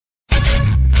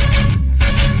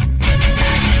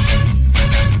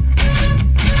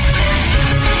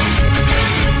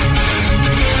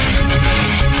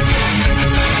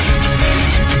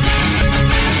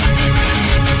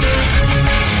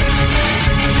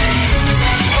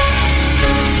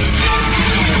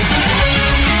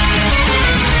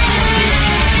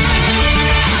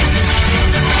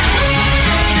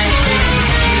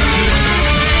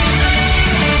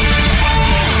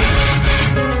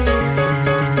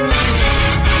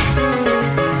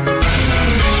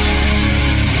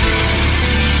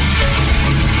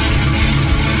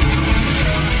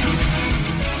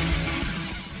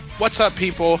up,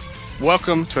 people?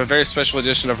 Welcome to a very special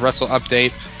edition of Wrestle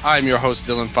Update. I'm your host,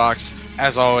 Dylan Fox.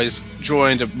 As always,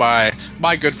 joined by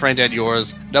my good friend and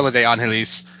yours, Nella de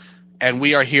Angelis. And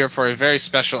we are here for a very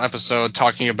special episode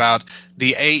talking about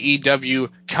the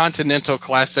AEW Continental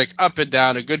Classic, up and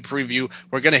down, a good preview.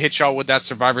 We're going to hit y'all with that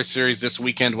Survivor Series this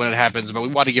weekend when it happens, but we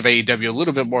want to give AEW a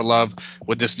little bit more love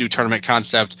with this new tournament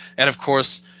concept. And, of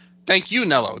course, thank you,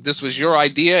 Nello. This was your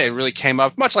idea. It really came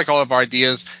up, much like all of our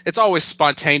ideas. It's always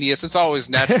spontaneous. It's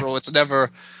always natural. It's never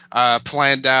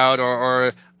planned out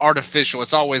or artificial.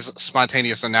 It's always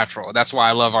spontaneous and natural. That's why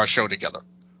I love our show together.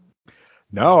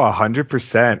 No,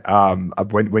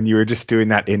 100%. When you were just doing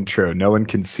that intro, no one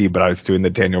can see, but I was doing the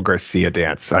Daniel Garcia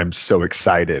dance. I'm so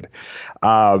excited.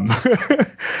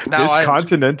 This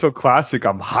Continental Classic,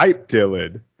 I'm hyped,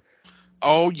 Dylan.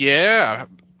 Oh, yeah.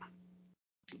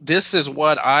 This is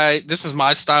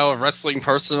my style of wrestling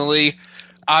personally.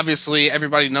 Obviously,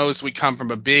 everybody knows we come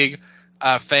from a big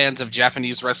fans of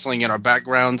Japanese wrestling in our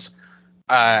backgrounds.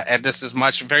 And this is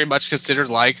very much considered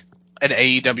like an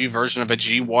AEW version of a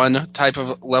G1 type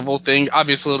of level thing.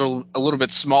 Obviously a little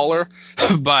bit smaller,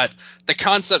 but the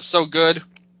concept's so good.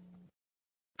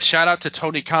 Shout out to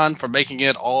Tony Khan for making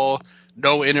it all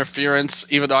no interference,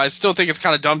 even though I still think it's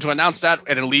kind of dumb to announce that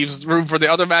and it leaves room for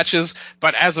the other matches.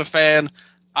 But as a fan,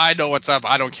 I know what's up.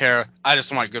 I don't care. I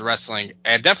just want good wrestling.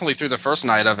 And definitely through the first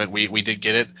night of it, we did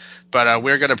get it. But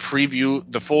we're going to preview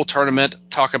the full tournament,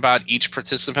 talk about each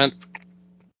participant,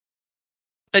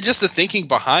 and just the thinking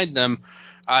behind them.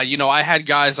 I had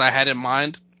guys I had in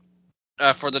mind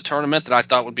for the tournament that I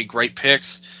thought would be great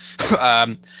picks.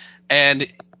 And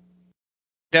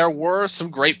there were some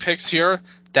great picks here,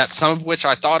 that some of which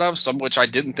I thought of, some of which I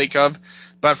didn't think of.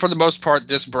 But for the most part,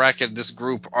 this bracket, this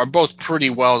group, are both pretty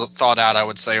well thought out, I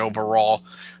would say, overall,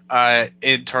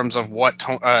 in terms of what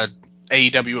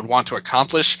AEW would want to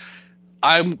accomplish.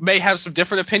 I may have some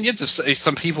different opinions. If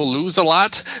some people lose a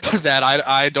lot that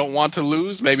I don't want to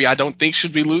lose, maybe I don't think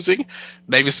should be losing.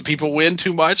 Maybe some people win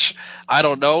too much. I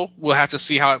don't know. We'll have to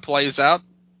see how it plays out.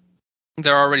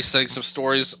 They're already setting some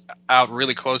stories out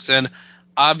really close in.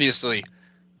 Obviously,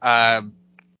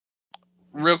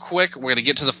 real quick, we're going to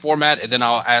get to the format, and then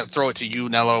I'll throw it to you,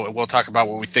 Nello, and we'll talk about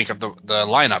what we think of the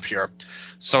lineup here.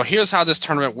 So here's how this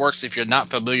tournament works. If you're not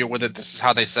familiar with it, this is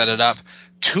how they set it up.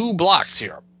 2 blocks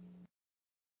here.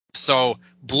 So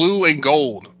blue and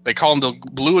gold, they call them the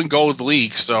blue and gold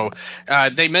league. So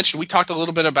they mentioned, we talked a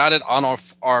little bit about it on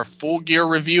our full gear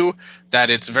review, that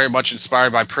it's very much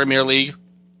inspired by Premier League.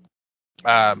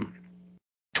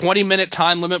 20-minute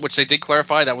time limit, which they did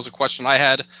clarify. That was a question I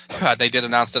had. They did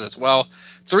announce that as well.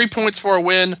 3 points for a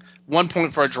win, 1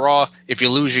 point for a draw. If you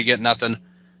lose, you get nothing.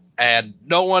 And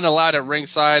no one allowed at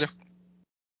ringside.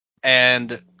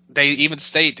 And they even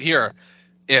state here,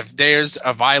 if there's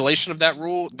a violation of that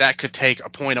rule, that could take a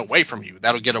point away from you.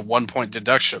 That'll get a 1 point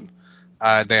deduction,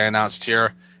 they announced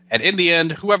here. And in the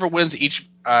end, whoever wins each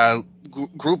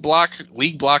group block,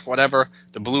 league block, whatever,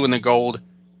 the blue and the gold,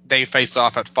 they face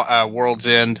off at World's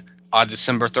End on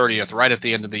December 30th, right at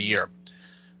the end of the year.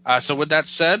 So with that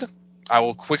said, I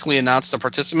will quickly announce the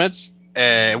participants.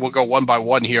 We'll go one by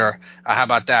one here. How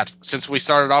about that? Since we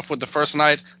started off with the first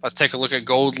night, let's take a look at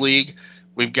Gold League.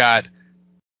 We've got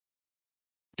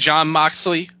Jon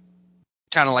Moxley,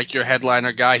 kind of like your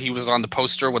headliner guy. He was on the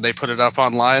poster when they put it up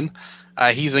online.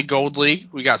 He's in Gold League.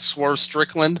 We got Swerve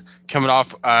Strickland coming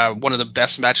off one of the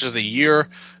best matches of the year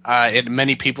in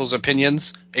many people's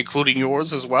opinions, including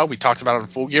yours as well. We talked about it on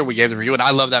Full Gear. We gave the review, and I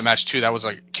love that match too. That was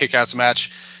a kick-ass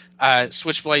match.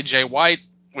 Switchblade Jay White,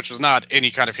 which was not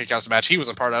any kind of kick-ass match he was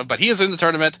a part of, but he is in the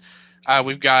tournament.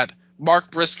 We've got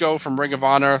Mark Briscoe from Ring of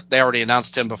Honor. They already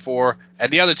announced him before.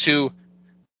 And the other two,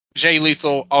 Jay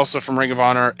Lethal, also from Ring of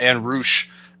Honor, and Roosh,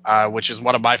 which is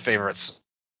one of my favorites.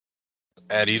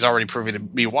 And he's already proving to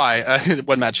me why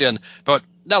one match in. But,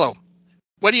 Nello,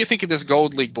 what do you think of this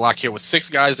Gold League block here with 6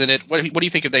 guys in it? What do you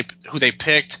think of who they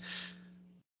picked?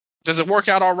 Does it work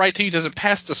out all right to you? Does it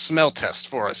pass the smell test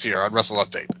for us here on Wrestle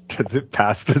Update? Does it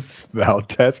pass the smell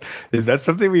test? Is that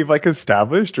something we've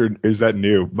established, or is that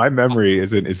new? My memory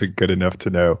isn't good enough to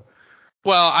know.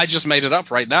 Well, I just made it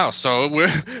up right now, so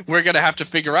we're gonna have to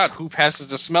figure out who passes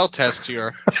the smell test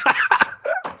here.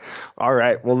 All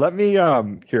right. Well, let me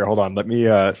here. Hold on. Let me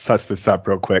suss this up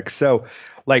real quick. So,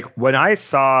 when I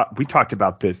saw, we talked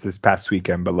about this past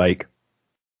weekend, but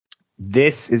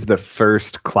this is the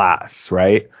first class,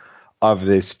 right, of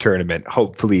this tournament.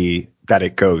 Hopefully that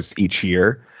it goes each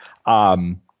year.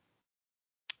 Something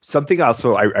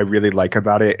also I really like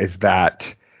about it is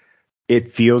that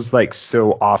it feels like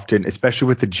so often, especially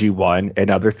with the G1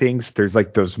 and other things, there's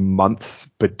those months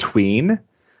between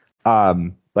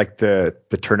like the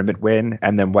tournament win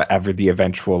and then whatever the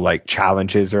eventual like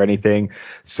challenges or anything.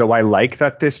 So I like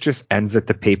that this just ends at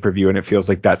the pay-per-view and it feels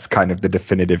like that's kind of the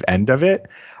definitive end of it.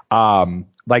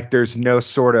 Like there's no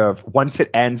sort of, once it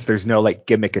ends, there's no like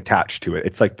gimmick attached to it.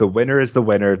 It's like the winner is the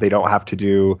winner. They don't have to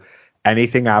do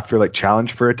anything after, like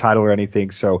challenge for a title or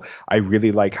anything. So I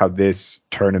really like how this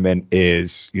tournament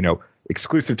is, you know,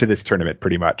 exclusive to this tournament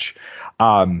pretty much.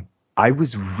 I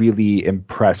was really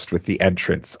impressed with the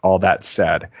entrance, all that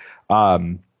said.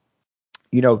 You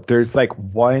know, there's like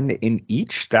one in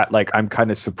each that like I'm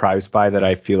kind of surprised by that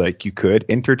I feel like you could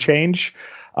interchange.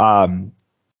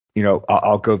 You know,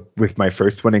 I'll go with my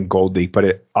first one in Gold League, but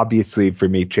it, obviously for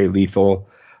me, Jay Lethal,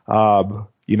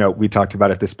 you know, we talked about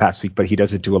it this past week, but he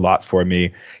doesn't do a lot for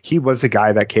me. He was a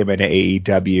guy that came into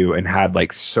AEW and had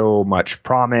like so much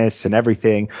promise and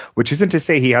everything, which isn't to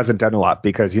say he hasn't done a lot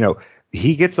because, you know,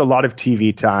 he gets a lot of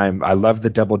TV time. I love the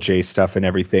Double J stuff and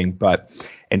everything, but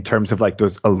in terms of like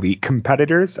those elite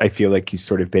competitors, I feel like he's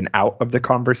sort of been out of the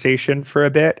conversation for a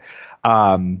bit.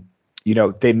 You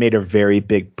know, they made a very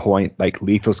big point, like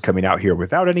Lethal's coming out here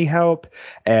without any help.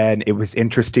 And it was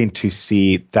interesting to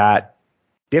see that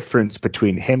difference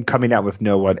between him coming out with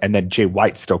no one and then Jay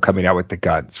White still coming out with the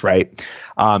guns, right?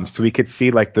 So we could see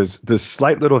like those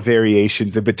slight little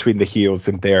variations in between the heels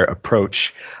and their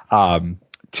approach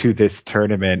to this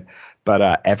tournament.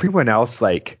 But everyone else,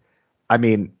 like, I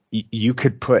mean, you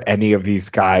could put any of these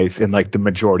guys in like the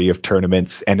majority of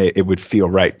tournaments and it would feel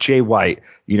right. Jay White,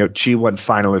 you know, G1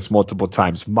 finalist multiple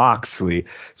times. Moxley,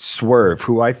 Swerve,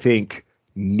 who I think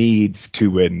needs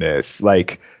to win this.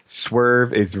 Like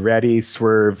Swerve is ready.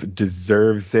 Swerve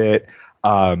deserves it.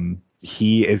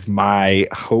 He is my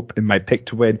hope and my pick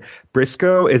to win.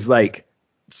 Briscoe is like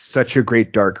such a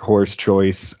great dark horse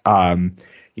choice.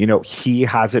 You know, he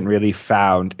hasn't really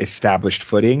found established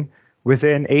footing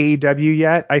within AEW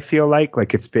yet. I feel like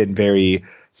it's been very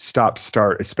stop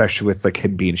start, especially with like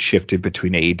him being shifted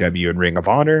between AEW and Ring of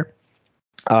Honor.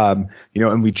 You know,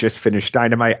 and we just finished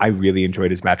Dynamite. I really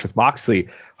enjoyed his match with Moxley.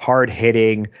 Hard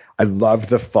hitting. I love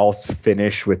the false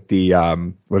finish with the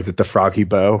was it the Froggy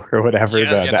Bow or whatever,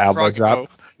 the elbow drop. Bow.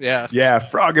 Yeah. Yeah,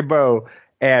 Froggy Bow.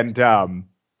 And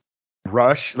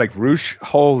Roosh,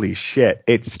 holy shit.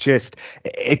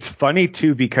 It's funny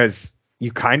too because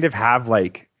you kind of have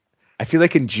like, I feel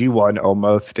like in G1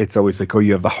 almost it's always like, oh,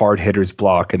 you have the hard hitters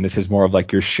block and this is more of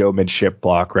like your showmanship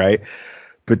block, right?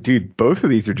 But dude, both of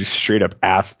these are just straight up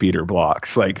ass beater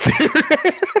blocks. Like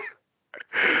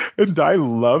and I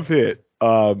love it.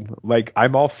 Like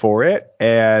I'm all for it.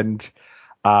 And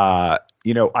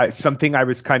you know, something I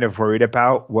was kind of worried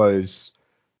about was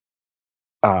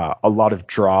a lot of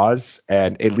draws,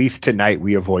 and at least tonight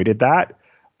we avoided that.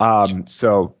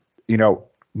 So, you know,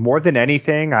 more than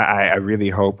anything, I really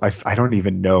hope. I don't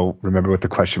even remember what the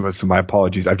question was, so my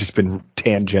apologies. I've just been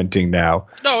tangenting now.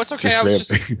 No, it's okay.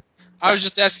 I was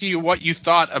just asking you what you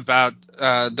thought about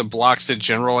the blocks in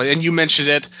general, and you mentioned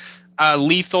it.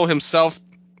 Lethal himself,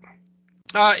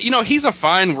 you know, he's a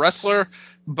fine wrestler,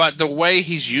 but the way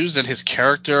he's used in his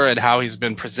character and how he's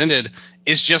been presented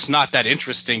is just not that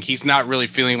interesting. He's not really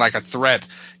feeling like a threat.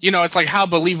 You know, it's like, how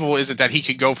believable is it that he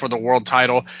could go for the world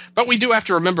title? But we do have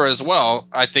to remember as well,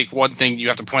 I think one thing you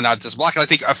have to point out this block, and I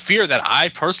think a fear that I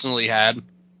personally had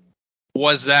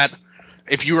was that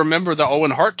if you remember the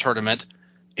Owen Hart tournament,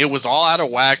 it was all out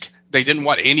of whack. They didn't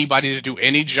want anybody to do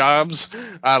any jobs,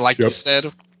 like you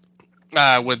said,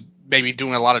 with maybe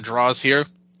doing a lot of draws here.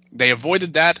 They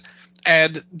avoided that.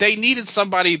 And they needed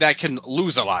somebody that can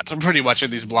lose a lot, pretty much, in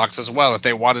these blocks as well, if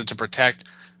they wanted to protect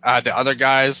the other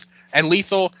guys. And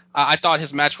Lethal, I thought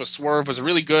his match with Swerve was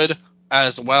really good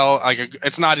as well. Like,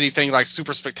 it's not anything like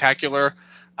super spectacular,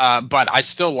 but I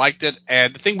still liked it.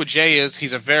 And the thing with Jay is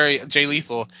Jay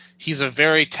Lethal, he's a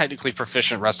very technically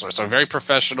proficient wrestler, so very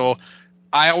professional.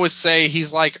 I always say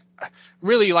he's like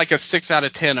really like a 6 out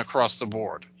of 10 across the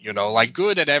board. You know, like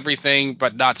good at everything,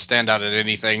 but not stand out at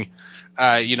anything.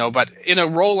 You know, but in a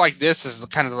role like this as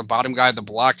kind of the bottom guy of the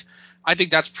block, I think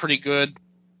that's pretty good.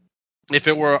 If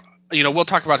it were, you know, we'll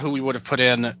talk about who we would have put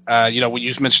in. You know, when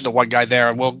you mentioned the one guy there,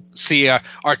 and we'll see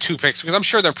our two picks because I'm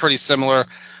sure they're pretty similar.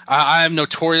 I am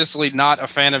notoriously not a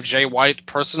fan of Jay White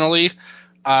personally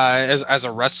as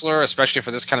a wrestler, especially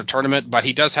for this kind of tournament, but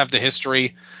he does have the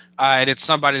history. And it's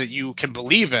somebody that you can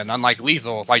believe in, unlike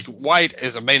Lethal. Like, White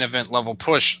is a main event level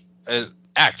push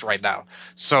act right now.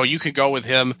 So you can go with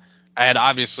him. And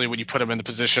obviously, when you put him in the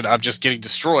position of just getting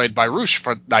destroyed by Roosh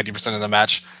for 90% of the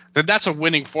match, then that's a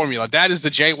winning formula. That is the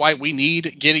Jay White we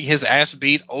need, getting his ass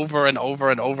beat over and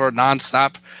over and over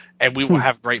nonstop. and we will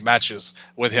have great matches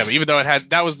with him, even though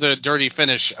that was the dirty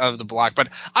finish of the block. But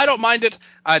I don't mind it.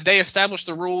 They established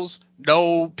the rules.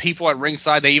 No people at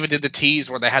ringside. They even did the tease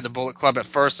where they had the Bullet Club at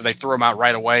first, and they threw him out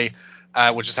right away,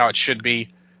 which is how it should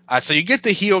be. So you get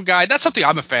the heel guy. That's something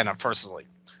I'm a fan of personally.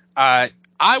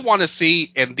 I want to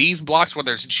see in these blocks,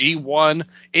 whether it's G1,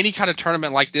 any kind of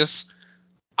tournament like this,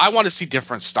 I want to see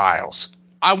different styles.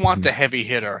 I want the heavy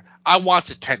hitter. I want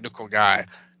the technical guy.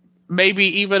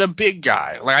 Maybe even a big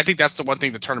guy. Like, I think that's the one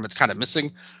thing the tournament's kind of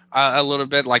missing a little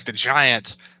bit, like the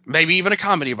giant, maybe even a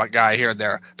comedy guy here and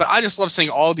there. But I just love seeing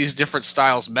all these different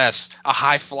styles mess, a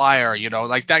high flyer,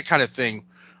 like that kind of thing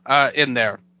in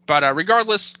there. But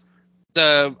regardless,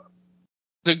 the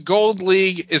Gold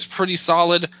League is pretty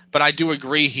solid, but I do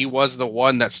agree he was the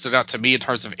one that stood out to me in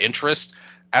terms of interest.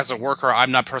 As a worker,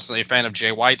 I'm not personally a fan of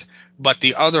Jay White, but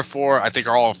the other four I think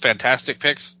are all fantastic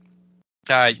picks.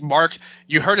 Mark,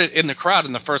 you heard it in the crowd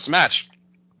in the first match.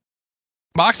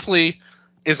 Moxley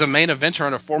is a main eventer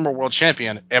and a former world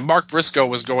champion, and Mark Briscoe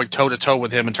was going toe-to-toe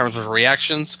with him in terms of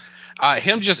reactions.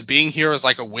 Him just being here is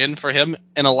like a win for him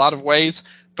in a lot of ways,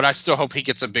 but I still hope he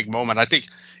gets a big moment. I think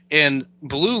in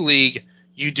Blue League,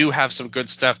 you do have some good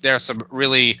stuff there, some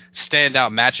really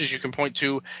standout matches you can point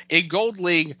to. In Gold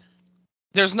League,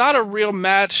 there's not a real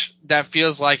match that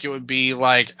feels like it would be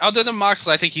like, other than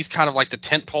Moxley, I think he's kind of like the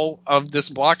tentpole of this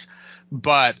block.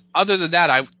 But other than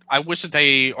that, I wish that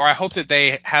I hope that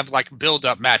they have like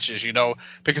build-up matches,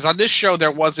 because on this show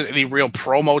there wasn't any real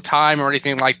promo time or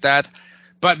anything like that.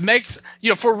 But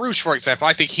for Roosh, for example,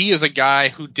 I think he is a guy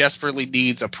who desperately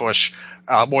needs a push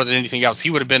more than anything else. He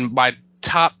would have been my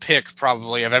top pick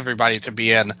probably of everybody to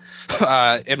be in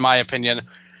my opinion.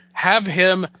 Have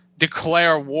him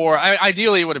declare war.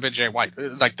 Ideally, it would have been Jay White,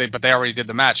 but they already did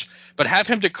the match. But have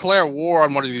him declare war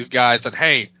on one of these guys that,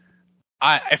 hey,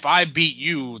 if I beat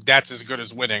you, that's as good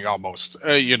as winning almost,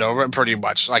 pretty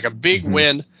much. Like a big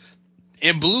win.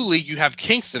 In Blue League, you have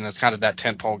Kingston as kind of that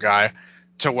tentpole guy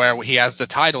to where he has the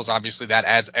titles. Obviously, that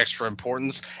adds extra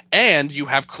importance. And you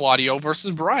have Claudio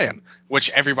versus Bryan,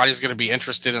 which everybody's going to be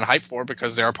interested and hyped for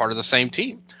because they're a part of the same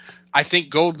team. I think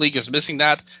Gold League is missing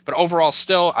that, but overall,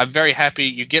 still, I'm very happy.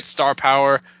 You get star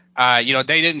power. They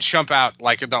didn't jump out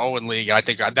like in the Owen League. I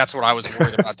think that's what I was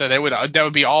worried about. That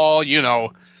would be all,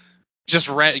 just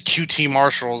QT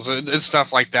marshals and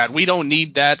stuff like that. We don't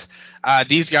need that.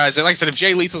 These guys, like I said, if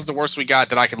Jay Lethal's the worst we got,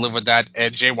 then I can live with that.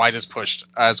 And Jay White is pushed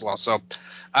as well. So,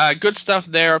 good stuff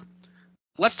there.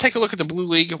 Let's take a look at the Blue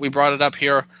League. We brought it up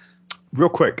here. Real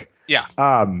quick. Yeah.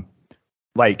 I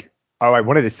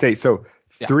wanted to say, so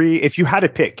if you had to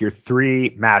pick your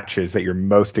 3 matches that you're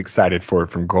most excited for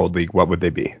from Gold League, what would they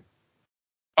be?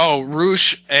 Oh,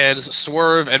 Roosh and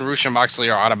Swerve and Roosh and Moxley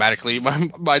are automatically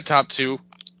my top 2.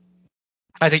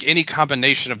 I think any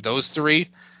combination of those 3.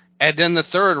 And then the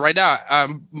third right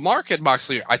now, Mark and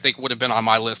Moxley, I think would have been on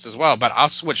my list as well, but I'll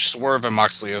switch Swerve and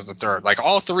Moxley as the third. Like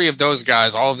all 3 of those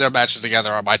guys, all of their matches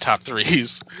together are my top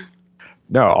 3s.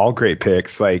 No, all great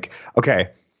picks. Like, okay,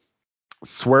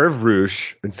 Swerve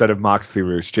Roosh instead of Moxley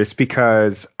Roosh, just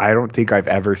because I don't think I've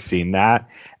ever seen that.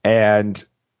 And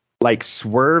like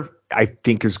Swerve, I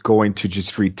think is going to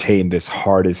just retain this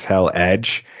hard as hell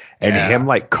edge. And him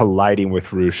like colliding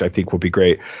with Roosh, I think will be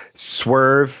great.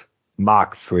 Swerve,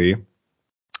 Moxley,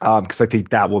 because I think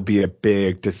that will be a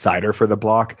big decider for the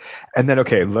block. And then,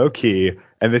 okay, low key,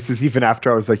 and this is even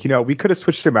after I was like, we could have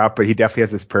switched him out, but he definitely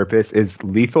has his purpose, is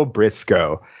Lethal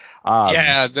Briscoe. What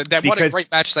a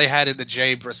great match they had in the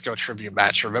Jay Briscoe tribute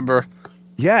match, remember?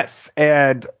 Yes,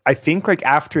 and I think like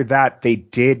after that they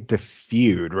did the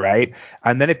feud, right?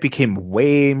 And then it became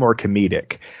way more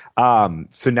comedic.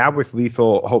 So now with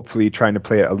Lethal hopefully trying to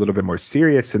play it a little bit more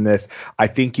serious in this, I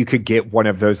think you could get one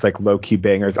of those like low-key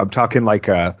bangers. I'm talking like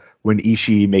when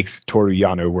Ishii makes Toru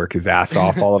Yano work his ass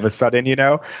off all of a sudden,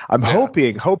 I'm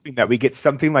hoping that we get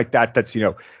something like that that's,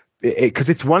 because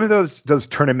it's one of those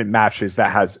tournament matches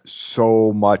that has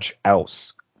so much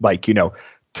else, like,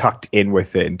 tucked in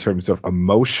with it in terms of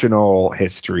emotional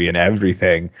history and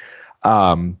everything.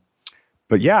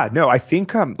 But yeah, no, I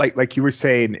think like you were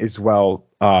saying as well,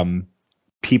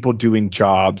 people doing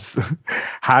jobs,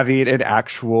 having an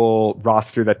actual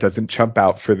roster that doesn't jump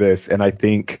out for this, and I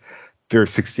think they're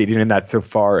succeeding in that so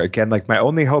far. Again, like my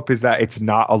only hope is that it's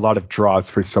not a lot of draws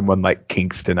for someone like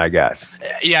Kingston, I guess.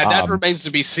 Yeah, that remains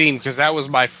to be seen, because that was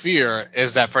my fear,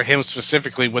 is that for him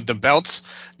specifically with the belts,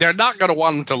 they're not going to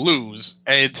want him to lose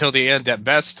until the end at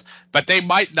best, but they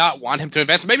might not want him to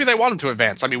advance. Maybe they want him to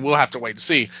advance. I mean, we'll have to wait to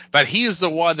see. But he's the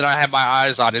one that I have my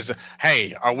eyes on is,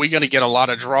 hey, are we going to get a lot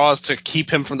of draws to keep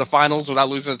him from the finals without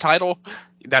losing the title?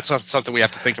 That's something we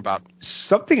have to think about.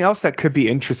 Something else that could be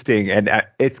interesting, and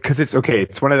it's because it's okay.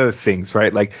 It's one of those things,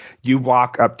 right? Like you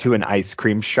walk up to an ice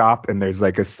cream shop and there's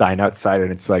like a sign outside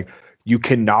and it's like, you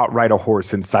cannot ride a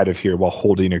horse inside of here while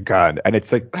holding a gun. And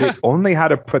it's like, they only had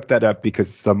to put that up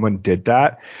because someone did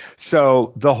that.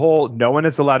 So the whole no one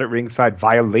is allowed at ringside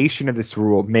violation of this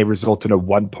rule may result in a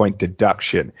 1-point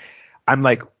deduction. I'm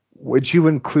like, would you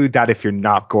include that if you're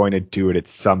not going to do it at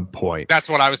some point? That's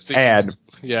what I was thinking. And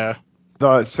yeah.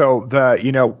 I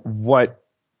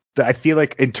feel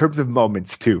like in terms of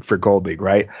moments too for Gold League,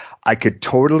 right? I could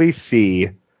totally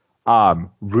see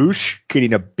Roosh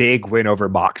getting a big win over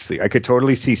Moxley. I could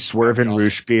totally see Swerve and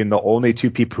Roosh being the only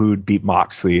two people who'd beat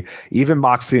Moxley. Even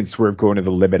Moxley and Swerve going to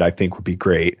the limit, I think would be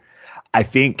great. I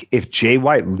think if Jay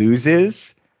White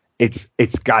loses,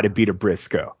 it's got to be to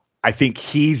Briscoe. I think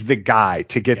he's the guy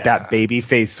to get that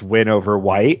babyface win over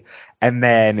White. And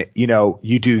then,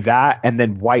 you do that, and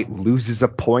then White loses a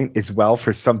point as well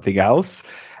for something else.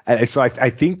 And so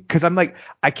I think, because I'm like,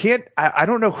 I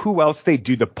don't know who else they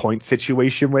do the point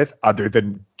situation with other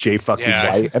than Jay fucking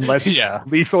White, unless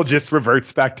Lethal just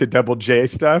reverts back to Double J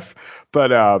stuff.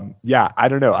 But I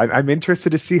don't know. I'm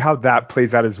interested to see how that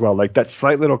plays out as well. Like that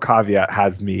slight little caveat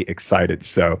has me excited.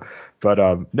 So, but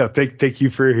no, thank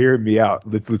you for hearing me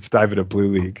out. Let's dive into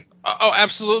Blue League. Oh,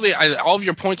 absolutely. All of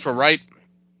your points were right.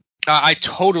 I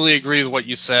totally agree with what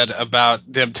you said about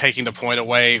them taking the point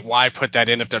away. Why put that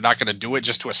in if they're not going to do it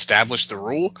just to establish the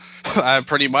rule,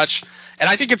 pretty much. And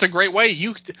I think it's a great way.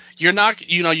 You're not,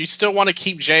 you still want to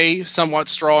keep Jay somewhat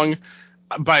strong,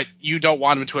 but you don't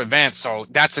want him to advance. So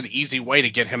that's an easy way to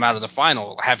get him out of the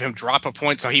final. Have him drop a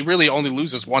point so he really only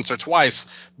loses once or twice,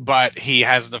 but he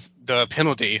has the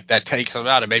penalty that takes him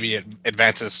out and maybe it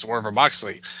advances Swerve or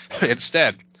Moxley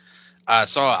instead.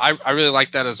 So I really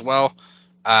like that as well.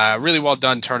 Really well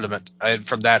done tournament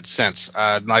from that sense.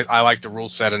 I like the rule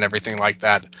set and everything like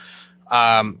that.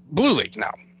 Blue League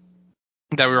now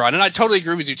that we were on. And I totally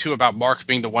agree with you, too, about Mark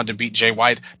being the one to beat Jay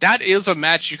White. That is a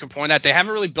match you can point at. They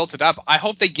haven't really built it up. I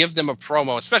hope they give them a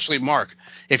promo, especially Mark.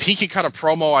 If he could cut a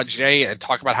promo on Jay and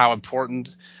talk about how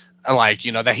important,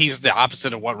 that he's the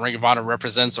opposite of what Ring of Honor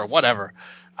represents or whatever,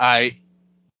 I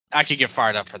could get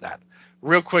fired up for that.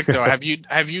 Real quick though, have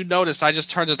you noticed? I just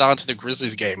turned it on to the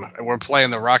Grizzlies game. We're playing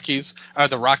the Rockets.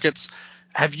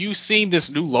 Have you seen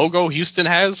this new logo Houston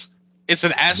has? It's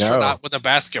an astronaut with a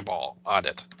basketball on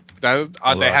it. They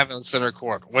have it in center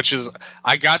court, which is,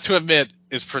 I got to admit,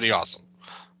 is pretty awesome.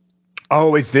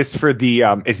 Oh, is this for the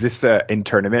is this the in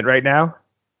tournament right now?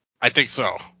 I think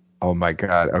so. Oh my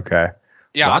god. Okay.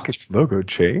 Yeah. Rockets logo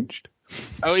changed.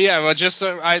 Oh yeah, well just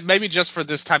maybe just for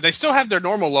this time. They still have their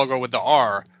normal logo with the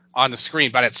R on the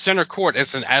screen, but at center court,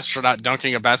 it's an astronaut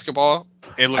dunking a basketball.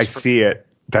 See it.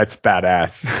 That's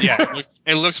badass. Yeah,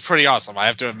 it looks pretty awesome, I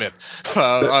have to admit.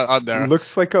 On there, it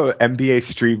looks like a NBA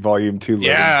Street Volume 2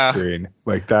 loading screen.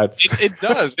 Like that's. It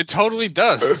does. It totally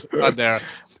does on there.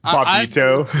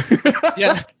 Bobito.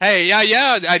 Yeah. Hey.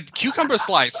 Yeah. Cucumber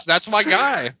Slice. That's my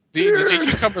guy. DJ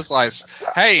Cucumber Slice.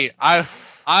 Hey,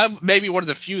 I'm maybe one of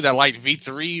the few that liked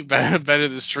V3 better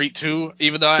than Street 2,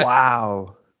 even though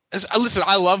wow. Listen,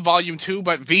 I love Volume 2,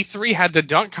 but V3 had the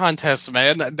dunk contest,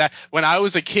 man. That when I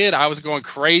was a kid, I was going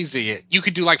crazy. You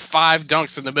could do like 5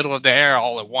 dunks in the middle of the air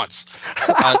all at once.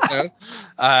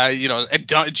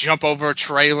 And jump over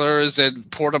trailers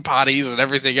and porta potties and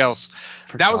everything else.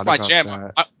 That was my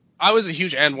jam. I was a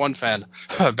huge And1 fan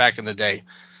back in the day.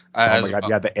 Oh my god,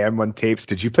 yeah, the And1 tapes.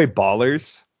 Did you play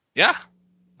Ballers? Yeah.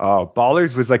 Oh,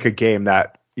 Ballers was like a game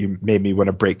that you made me want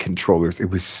to break controllers. It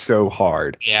was so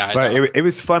hard. Yeah, but it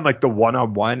was fun, like the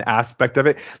one-on-one aspect of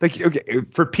it. Like, okay,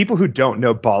 for people who don't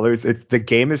know Ballers, the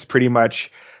game is pretty much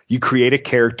you create a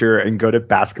character and go to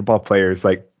basketball players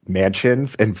like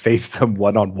mansions and face them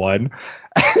one-on-one.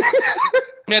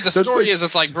 Yeah, the story is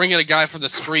it's like bringing a guy from the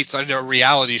streets into a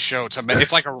reality show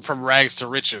it's like from rags to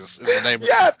riches is the name.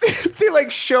 Yeah, they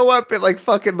like show up at like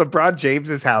fucking LeBron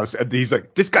James's house and he's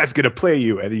like, this guy's gonna play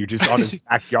you, and you're just on his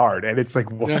backyard, and it's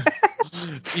like, what?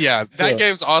 Yeah, that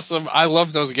game's awesome. I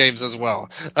love those games as well.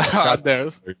 Shout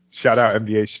out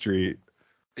NBA Street.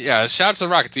 Yeah, shout out to the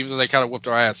Rockets, even though they kind of whooped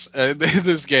our ass in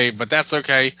this game, but that's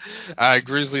okay.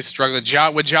 Grizzlies struggling.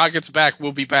 When Ja gets back,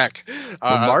 we'll be back.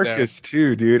 Marcus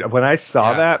too, dude. When I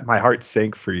saw that, my heart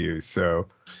sank for you. So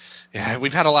yeah,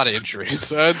 we've had a lot of injuries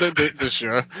this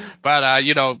year, but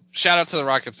shout out to the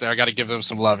Rockets there. I got to give them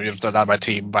some love, even if they're not my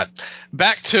team. But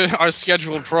back to our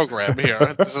scheduled program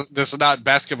here. This is not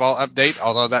basketball update,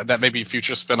 although that may be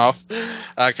future spinoff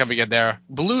coming in there.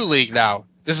 Blue League now.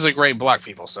 This is a great block,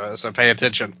 people, so pay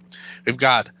attention. We've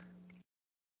got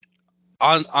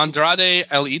Andrade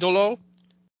El Idolo,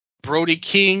 Brody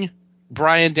King,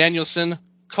 Bryan Danielson,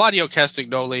 Claudio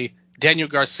Castagnoli, Daniel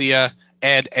Garcia,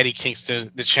 and Eddie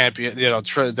Kingston, the champion,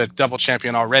 the double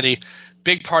champion already.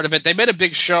 Big part of it. They made a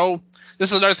big show.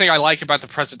 This is another thing I like about the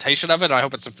presentation of it. I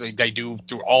hope it's something they do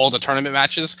through all the tournament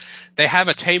matches. They have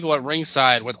a table at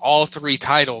ringside with all 3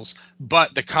 titles,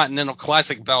 but the Continental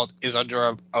Classic belt is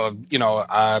under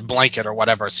a blanket or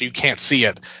whatever, so you can't see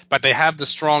it. But they have the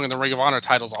Strong and the Ring of Honor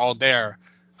titles all there.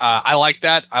 I like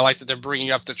that. I like that they're bringing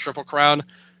up the Triple Crown.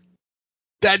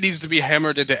 That needs to be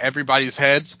hammered into everybody's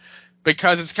heads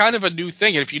because it's kind of a new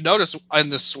thing. And if you notice in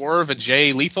the Swerve and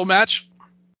Jay Lethal match,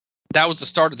 that was the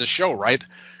start of the show, right?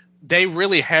 They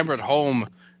really hammered home.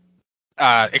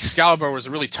 Excalibur was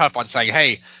really tough on saying,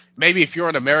 hey, maybe if you're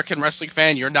an American wrestling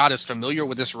fan, you're not as familiar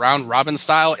with this round robin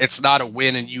style. It's not a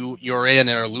win and you're in,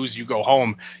 and or lose, you go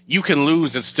home. You can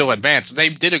lose and still advance. They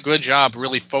did a good job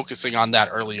really focusing on that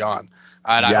early on.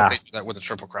 And I hope they do that with the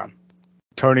Triple Crown.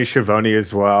 Tony Schiavone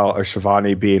as well, or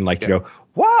Schiavone being like,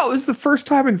 wow, this is the first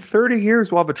time in 30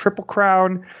 years we'll have a Triple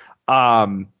Crown.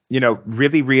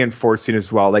 Really reinforcing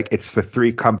as well, like it's the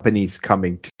 3 companies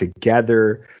coming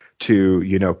together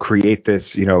to, create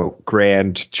this,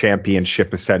 grand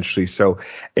championship essentially. So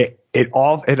it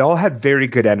all had very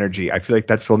good energy. I feel like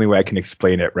that's the only way I can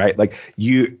explain it, right? Like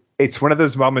it's one of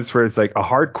those moments where it's like a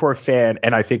hardcore fan,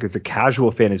 and I think as a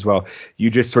casual fan as well, you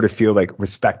just sort of feel like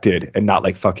respected and not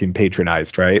like fucking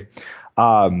patronized, right?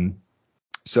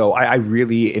 So I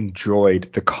really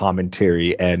enjoyed the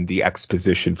commentary and the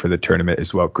exposition for the tournament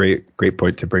as well. Great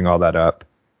point to bring all that up.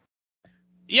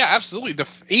 Yeah, absolutely.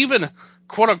 Even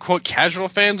quote unquote casual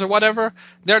fans or whatever,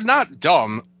 they're not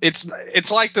dumb.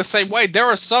 It's like the same way. There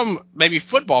are some maybe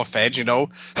football fans,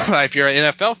 if you're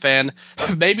an NFL fan,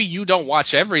 maybe you don't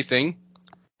watch everything,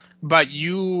 but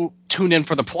you tune in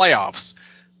for the playoffs.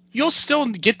 You'll still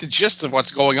get the gist of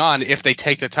what's going on if they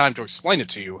take the time to explain it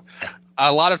to you.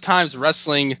 A lot of times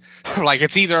wrestling, like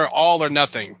it's either all or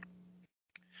nothing.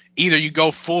 Either you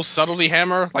go full subtlety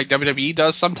hammer like WWE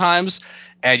does sometimes,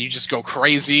 and you just go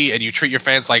crazy and you treat your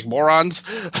fans like morons,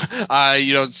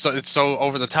 so it's so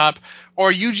over the top,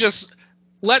 or you just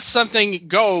let something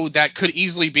go that could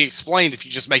easily be explained if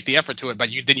you just make the effort to it, but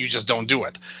then you just don't do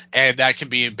it, and that can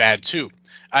be bad too.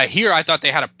 Here I thought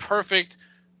they had a perfect.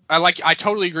 I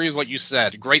totally agree with what you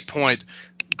said. Great point.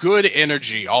 Good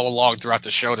energy all along throughout the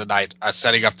show tonight,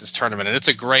 setting up this tournament, and it's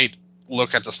a great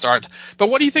look at the start. But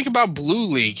what do you think about Blue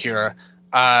League here?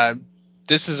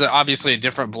 This is obviously a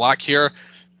different block here.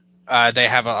 They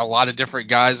have a lot of different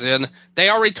guys in. They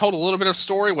already told a little bit of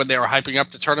story when they were hyping up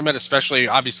the tournament, especially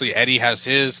obviously Eddie has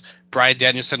his. Bryan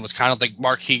Danielson was kind of the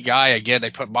marquee guy. Again, they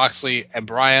put Moxley and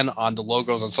Bryan on the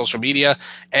logos on social media,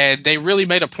 and they really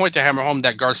made a point to hammer home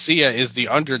that Garcia is the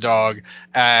underdog.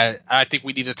 I think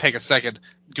we need to take a second,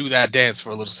 do that dance for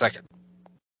a little second.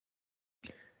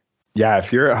 Yeah,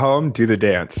 if you're at home, do the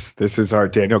dance. This is our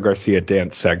Daniel Garcia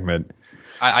dance segment.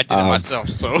 I did it myself,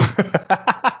 so.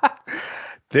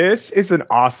 This is an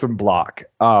awesome block.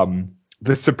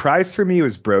 The surprise for me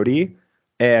was Brody,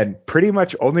 and pretty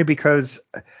much only because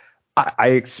I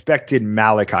expected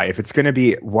Malachi. If it's going to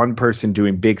be one person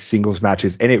doing big singles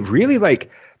matches, and it really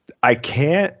I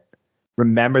can't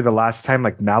remember the last time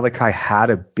Malachi had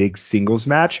a big singles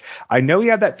match. I know he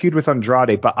had that feud with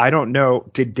Andrade, but I don't know.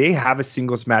 Did they have a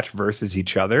singles match versus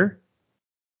each other?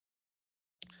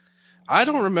 I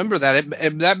don't remember that.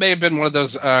 That may have been one of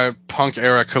those Punk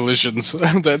era collisions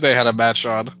that they had a match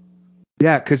on.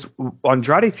 Yeah, because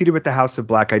Andrade feuded with the House of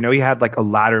Black. I know he had a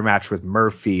ladder match with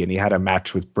Murphy, and he had a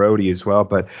match with Brody as well.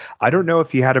 But I don't know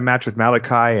if he had a match with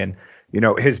Malachi. And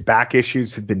his back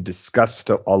issues have been discussed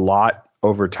a lot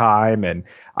over time, and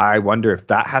I wonder if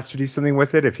that has to do something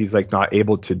with it. If he's not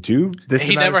able to do this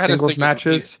amount of singles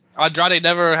matches. Andrade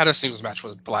never had a singles match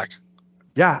with Black.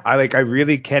 Yeah, I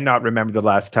really cannot remember the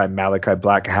last time Malachi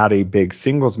Black had a big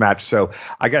singles match. So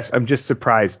I guess I'm just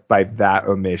surprised by that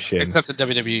omission. Except at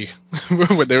WWE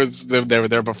when they were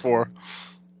there before.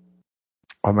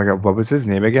 Oh my God, what was his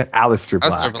name again? Aleister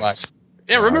Black. Aleister Black.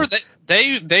 Yeah, remember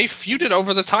they feuded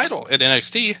over the title in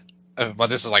NXT. But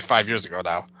this is 5 years ago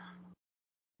now.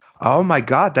 Oh my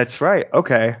God, that's right.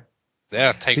 Okay.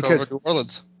 Yeah, over New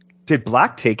Orleans. Did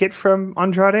Black take it from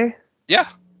Andrade? Yeah.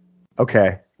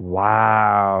 Okay.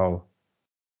 Wow.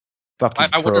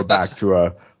 Fucking throwback to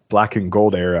a black and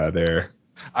gold era there.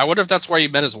 I wonder if that's where he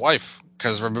met his wife,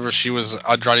 because remember she was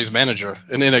Andrade's manager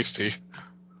in NXT.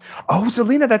 Oh,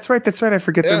 Zelina, that's right. I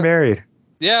forget they're married.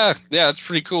 Yeah, that's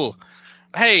pretty cool.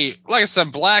 Hey, like I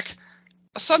said, Black,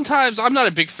 sometimes I'm not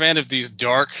a big fan of these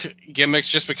dark gimmicks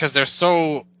just because they're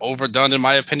so overdone in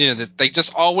my opinion that they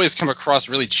just always come across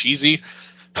really cheesy.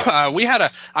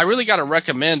 I really got to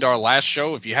recommend our last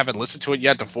show. If you haven't listened to it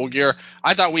yet, the Full Gear,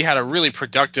 I thought we had a really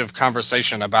productive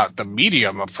conversation about the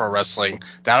medium of pro wrestling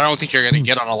that I don't think you're going to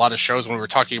get on a lot of shows when we were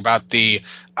talking about the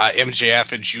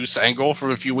MJF and Juice angle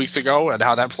from a few weeks ago and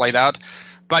how that played out.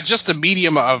 But just the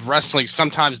medium of wrestling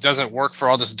sometimes doesn't work for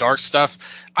all this dark stuff.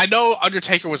 I know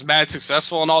Undertaker was mad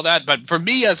successful and all that, but for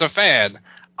me as a fan,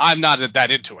 I'm not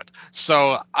that into it.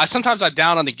 So sometimes I'm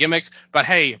down on the gimmick, but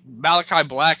hey, Malachi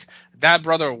Black, that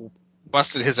brother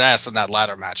busted his ass in that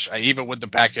ladder match, even with the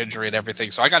back injury and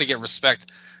everything. So I got to get respect.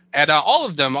 And all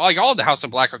of them, like all of the House of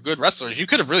Black, are good wrestlers. You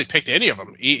could have really picked any of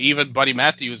them. Even Buddy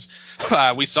Matthews,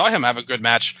 we saw him have a good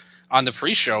match on the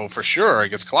pre-show for sure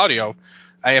against Claudio,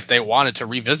 if they wanted to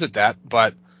revisit that.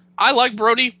 But I like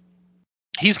Brody.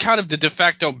 He's kind of the de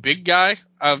facto big guy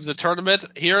of the tournament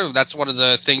here. That's one of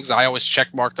the things I always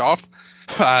check marked off.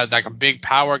 Like a big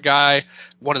power guy,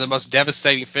 one of the most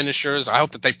devastating finishers. I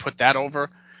hope that they put that over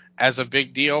as a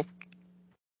big deal.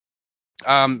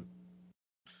 You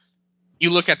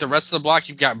look at the rest of the block,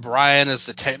 you've got Brian as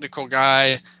the technical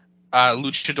guy,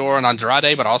 Luchador and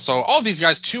Andrade, but also all of these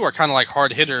guys too are kind of like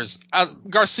hard hitters.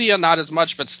 Garcia not as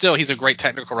much, but still he's a great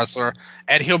technical wrestler,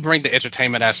 and he'll bring the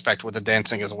entertainment aspect with the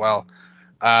dancing as well.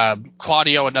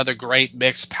 Claudio, another great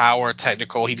mix, power,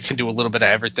 technical. He can do a little bit of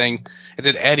everything. And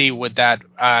then Eddie with that,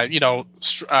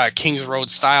 Kings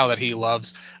Road style that he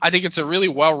loves. I think it's a really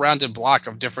well-rounded block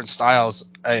of different styles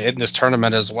in this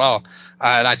tournament as well.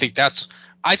 And I think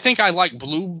I like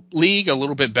Blue League a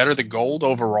little bit better than Gold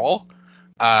overall.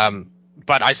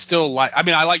 But I still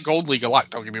I like Gold League a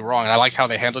lot, don't get me wrong, and I like how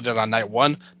they handled it on night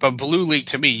one. But Blue League,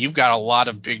 to me, you've got a lot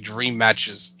of big dream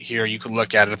matches here you could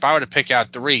look at. If I were to pick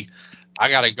out three, I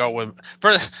got to go with –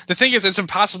 the thing is, it's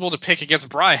impossible to pick against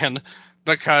Brian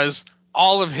because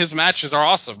all of his matches are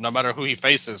awesome no matter who he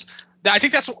faces. I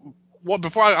think that's what –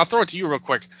 before I'll throw it to you real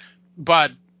quick.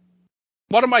 But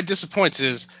one of my disappointments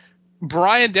is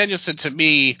Bryan Danielson, to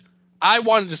me, I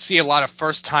wanted to see a lot of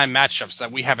first-time matchups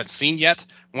that we haven't seen yet.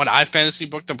 When I fantasy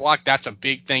booked the block, that's a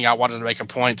big thing I wanted to make a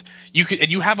point.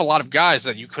 You have a lot of guys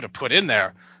that you could have put in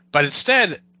there, but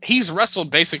instead – he's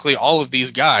wrestled basically all of these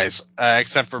guys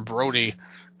except for Brody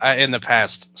in the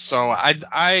past. So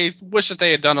I wish that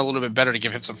they had done a little bit better to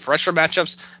give him some fresher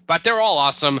matchups, but they're all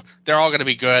awesome. They're all going to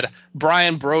be good.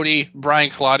 Brian, Brody,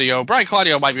 Brian Claudio. Brian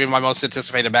Claudio might be my most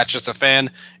anticipated match as a fan,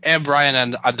 and Brian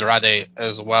and Andrade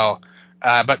as well.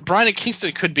 But Brian and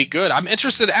Kingston could be good. I'm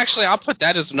interested. Actually, I'll put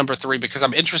that as number 3 because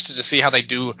I'm interested to see how they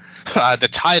do the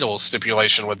title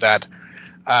stipulation with that.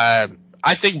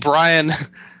 I think Brian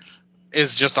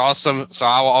is just awesome, so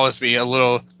I will always be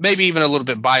maybe even a little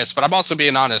bit biased, but I'm also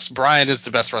being honest. Brian is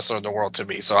the best wrestler in the world to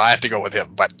me, so I have to go with him.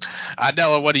 But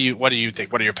Nella, what do you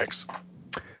think? What are your picks?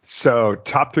 So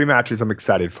top 3 matches I'm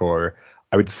excited for.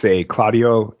 I would say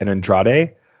Claudio and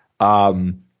Andrade.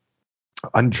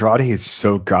 Andrade is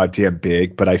so goddamn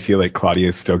big, but I feel like Claudio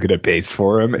is still good at base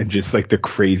for him, and just like the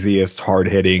craziest hard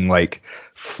hitting like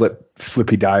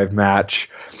flippy dive match.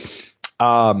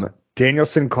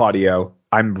 Danielson, Claudio.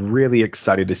 I'm really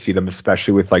excited to see them,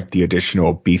 especially with like the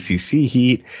additional BCC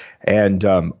heat. And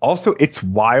also it's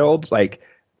wild. Like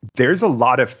there's a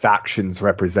lot of factions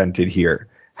represented here.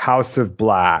 House of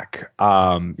Black,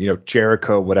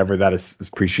 Jericho, whatever that is,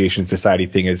 Appreciation Society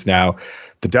thing is now,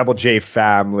 the Double J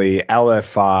family,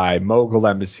 LFI, Mogul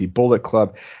Embassy, Bullet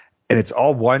Club. And it's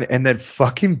all one. And then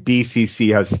fucking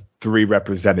BCC has 3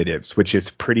 representatives, which is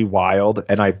pretty wild.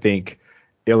 And I think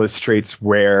illustrates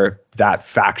where that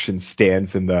faction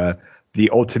stands in the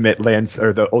ultimate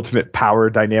the ultimate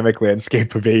power dynamic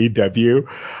landscape of AEW.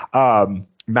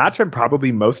 Match I'm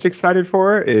probably most excited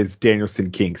for is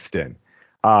Danielson Kingston.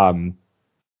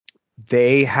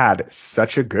 They had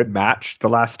such a good match the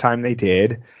last time they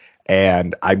did,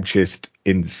 and I'm just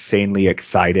insanely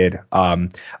excited.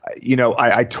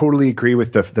 I totally agree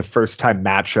with the first time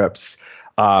matchups.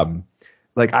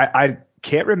 I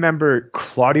can't remember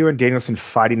Claudio and Danielson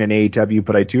fighting in AEW,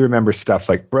 but I do remember stuff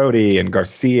like Brody and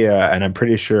Garcia, and I'm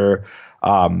pretty sure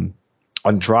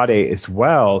Andrade as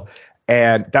well.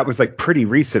 And that was like pretty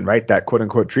recent, right? That quote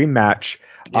unquote dream match.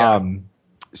 Yeah.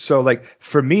 So like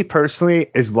for me personally,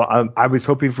 I was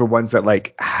hoping for ones that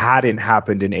like hadn't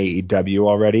happened in AEW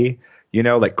already,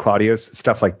 like Claudio's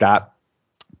stuff like that.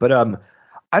 But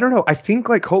I don't know. I think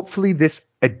like hopefully this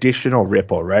additional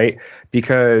ripple, right?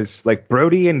 Because like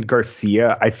Brody and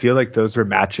Garcia, I feel like those were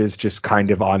matches just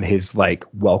kind of on his like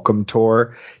welcome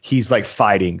tour. He's like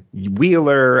fighting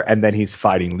Wheeler and then he's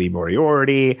fighting Lee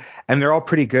Moriarty, and they're all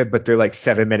pretty good, but they're like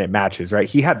 7-minute matches, right?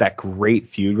 He had that great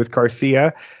feud with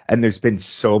Garcia, and there's been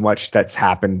so much that's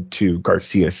happened to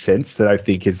Garcia since that I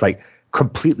think has like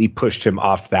completely pushed him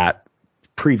off that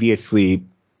previously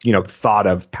thought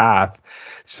of path.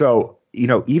 So,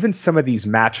 even some of these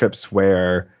matchups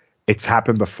where it's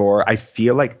happened before, I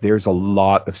feel like there's a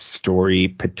lot of story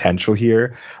potential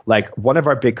here. Like, one of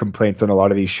our big complaints on a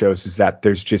lot of these shows is that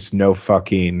there's just no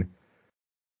fucking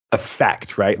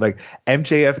effect, right? Like,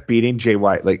 MJF beating Jay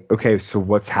White, like, okay, so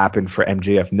what's happened for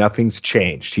MJF? Nothing's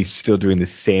changed. He's still doing the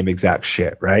same exact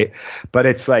shit, right? But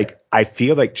it's like, I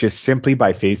feel like just simply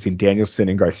by facing Danielson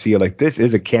and Garcia, like, this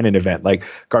is a canon event. Like,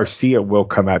 Garcia will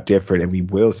come out different, and we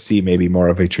will see maybe more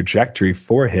of a trajectory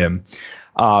for him.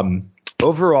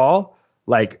 Overall,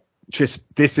 like, just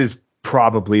this is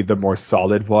probably the more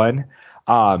solid one.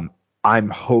 I'm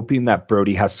hoping that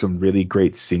Brody has some really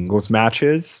great singles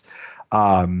matches.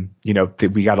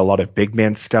 We got a lot of big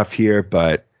man stuff here,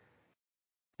 but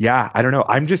yeah, I don't know.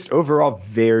 I'm just overall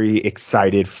very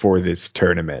excited for this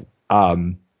tournament.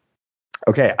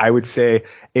 Okay, I would say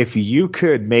if you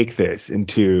could make this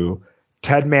into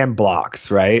 10-man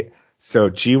blocks, right? So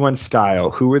G1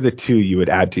 style, who are the two you would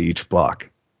add to each block?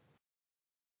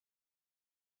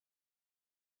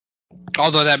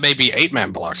 Although that may be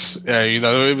 8-man blocks. They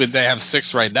have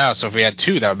 6 right now, so if we had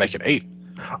 2, that would make it 8.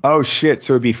 Oh shit!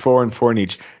 So it'd be 4 and 4 in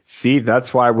each. See,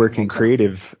 that's why I work in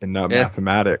creative and not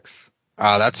mathematics.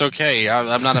 That's okay.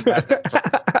 I'm not a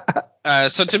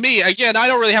bad. So to me, again, I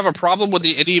don't really have a problem with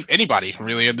anybody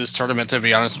really in this tournament. To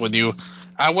be honest with you,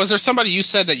 was there somebody you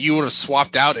said that you would have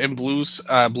swapped out in Blue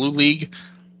League?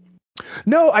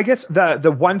 No, I guess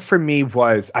the one for me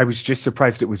was I was just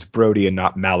surprised it was Brody and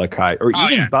not Malachi or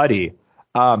even Buddy.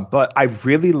 But I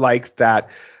really like that.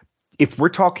 If we're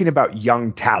talking about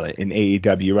young talent in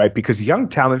AEW, right? Because young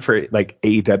talent for like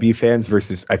AEW fans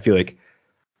versus I feel like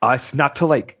us, not to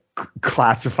like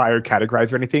classify or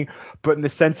categorize or anything, but in the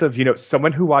sense of,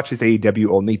 someone who watches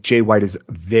AEW only, Jay White is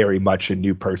very much a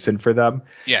new person for them.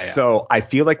 Yeah. So I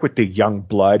feel like with the young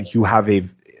blood, you have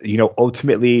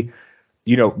ultimately,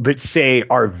 let's say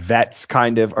our vets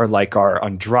kind of are like our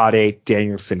Andrade,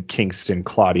 Danielson, Kingston,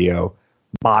 Claudio,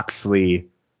 Moxley,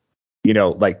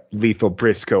 like Lethal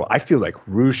Briscoe. I feel like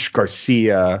Roosh,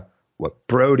 Garcia,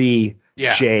 Brody,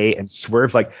 Jay, and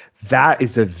Swerve, like that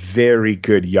is a very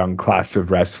good young class of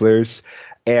wrestlers.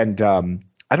 And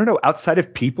I don't know, outside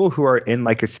of people who are in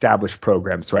like established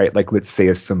programs, right? Like let's say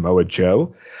a Samoa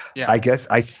Joe. I guess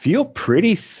I feel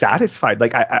pretty satisfied.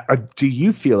 Like, do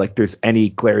you feel like there's any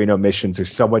glaring omissions or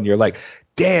someone you're like,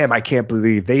 damn, I can't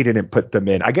believe they didn't put them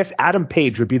in? I guess Adam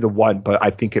Page would be the one, but I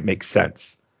think it makes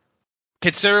sense.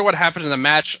 Considering what happened in the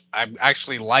match, I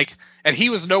actually like, and he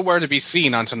was nowhere to be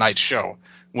seen on tonight's show,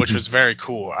 which was very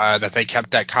cool that they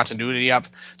kept that continuity up.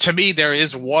 To me, there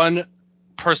is one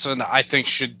person I think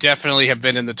should definitely have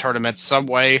been in the tournament some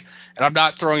way, and I'm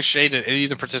not throwing shade at any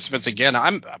of the participants again.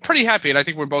 I'm pretty happy, and I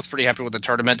think we're both pretty happy with the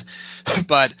tournament.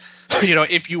 But,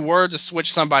 if you were to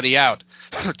switch somebody out,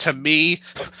 to me,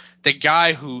 the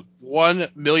guy who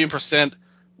 1,000,000%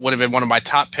 would have been one of my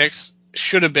top picks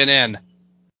should have been in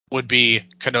would be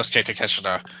Konosuke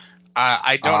Takeshita.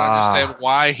 I don't understand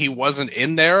why he wasn't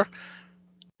in there.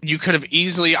 You could have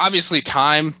easily, obviously,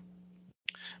 time.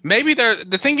 Maybe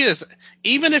the thing is,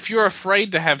 even if you're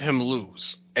afraid to have him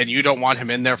lose and you don't want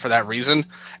him in there for that reason,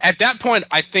 at that point,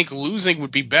 I think losing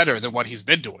would be better than what he's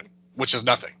been doing, which is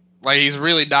nothing. Like, he's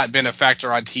really not been a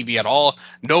factor on TV at all.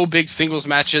 No big singles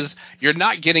matches. You're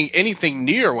not getting anything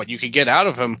near what you could get out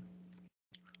of him.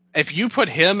 If you put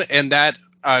him in that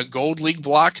Gold League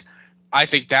block, I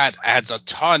think that adds a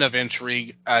ton of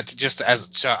intrigue to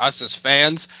us as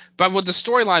fans. But when the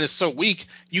storyline is so weak,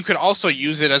 you could also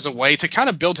use it as a way to kind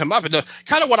of build him up. And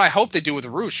kind of what I hope they do with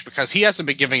Roosh, because he hasn't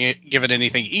been given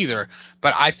anything either.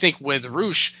 But I think with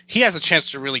Roosh, he has a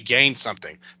chance to really gain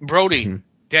something. Brody,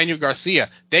 Daniel Garcia,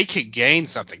 they could gain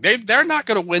something. They're not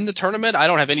going to win the tournament. I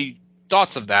don't have any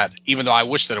thoughts of that, even though I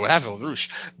wish that it would happen with Roosh.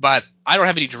 But I don't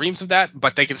have any dreams of that,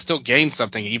 but they can still gain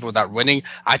something even without winning.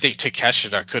 I think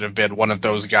Takeshita could have been one of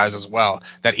those guys as well,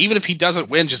 that even if he doesn't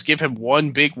win, just give him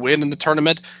one big win in the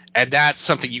tournament, and that's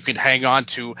something you could hang on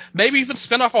to. Maybe even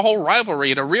spin off a whole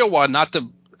rivalry in a real one, not the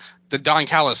Don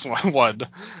Callis one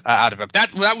out of it.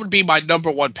 That would be my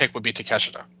number one pick, would be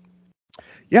Takeshita.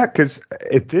 Yeah, because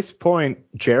at this point,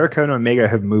 Jericho and Omega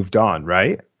have moved on,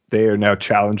 right? They are now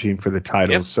challenging for the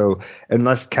titles. Yep. So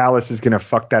unless Callis is going to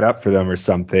fuck that up for them or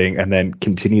something and then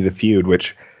continue the feud,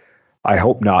 which I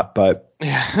hope not. But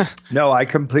no, I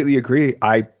completely agree.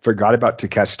 I forgot about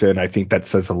Takeshita, and I think that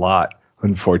says a lot,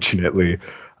 unfortunately.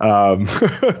 Damn.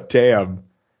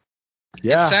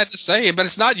 Yeah. It's sad to say, but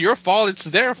it's not your fault. It's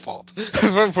their fault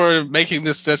for making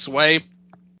this way.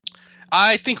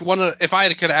 I think if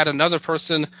I could add another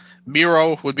person,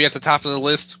 Miro would be at the top of the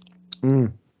list.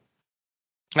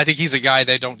 I think he's a guy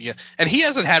they don't yet, and he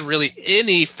hasn't had really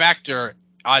any factor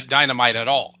on Dynamite at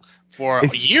all for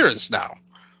years now.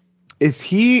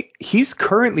 He's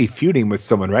currently feuding with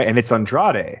someone, right? And it's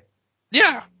Andrade.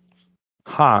 Yeah.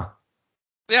 Huh.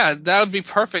 Yeah, that would be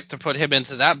perfect to put him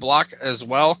into that block as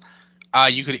well.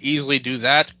 You could easily do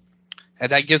that.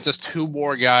 And that gives us two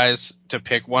more guys to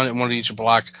pick, one in each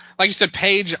block. Like you said,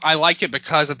 Paige, I like it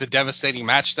because of the devastating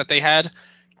match that they had.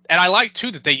 And I like, too,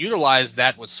 that they utilized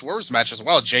that with Swerve's match as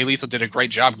well. Jay Lethal did a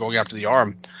great job going after the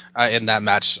arm in that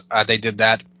match. They did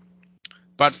that.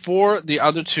 But for the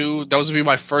other two, those would be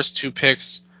my first two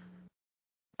picks.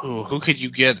 Ooh, who could you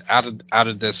get out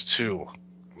of this, too?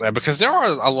 Because there are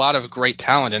a lot of great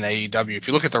talent in AEW. If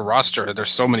you look at the roster, there's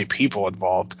so many people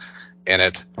involved in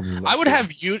it. I would have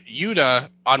Yuta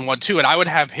on one too, and I would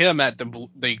have him at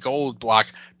the gold block.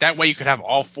 That way you could have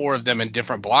all four of them in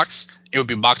different blocks. It would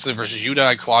be Moxley versus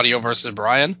Yuta and Claudio versus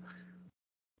Bryan.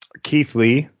 Keith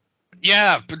Lee.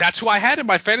 Yeah, but that's who I had in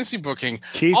my fantasy booking.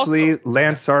 Keith Lee,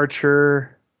 Lance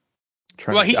Archer.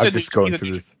 Well, he's a New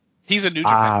Japan.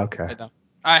 Ah, okay.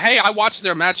 Hey, I watched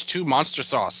their match too, Monster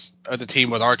Sauce, the team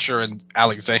with Archer and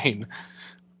Alex Zane.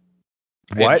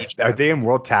 What? Are they in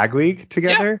World Tag League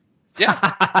together?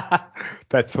 Yeah.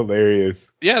 That's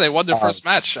hilarious. Yeah, they won their first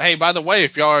match. Hey, by the way,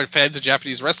 if y'all are fans of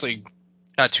Japanese wrestling,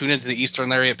 tune into the Eastern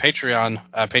Lariat Patreon,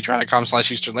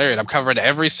 patreon.com/Eastern Lariat. I'm covering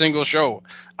every single show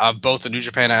of both the New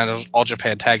Japan and All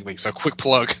Japan Tag League. So quick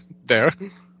plug there.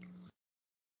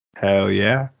 Hell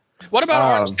yeah. What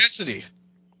about Orange Cassidy?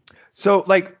 So,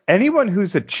 like, anyone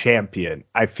who's a champion,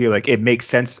 I feel like it makes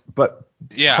sense, but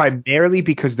primarily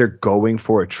because they're going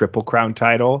for a Triple Crown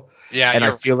title. Yeah, and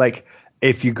I feel like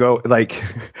if you go, like,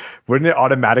 wouldn't it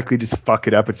automatically just fuck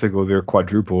it up? It's like, well, they're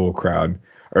Quadruple Crown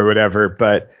or whatever.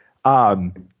 But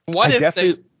what if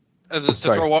they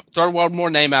throw one more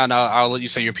name out, and I'll let you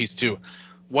say your piece too.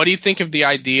 What do you think of the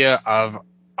idea of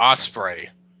Ospreay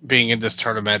being in this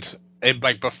tournament?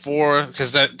 Like before,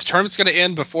 because the tournament's going to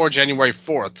end before January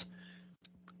 4th.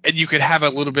 And you could have a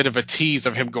little bit of a tease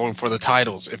of him going for the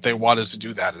titles if they wanted to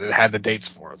do that, and it had the dates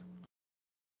for it.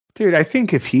 Dude, I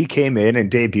think if he came in and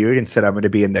debuted and said, I'm going to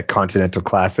be in the Continental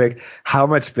Classic, how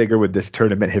much bigger would this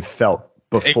tournament have felt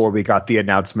before we got the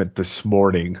announcement this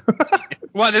morning?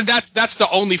 Well, that's the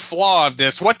only flaw of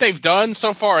this. What they've done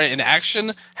so far in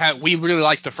action, we really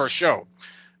liked the first show.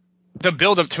 The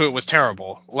build-up to it was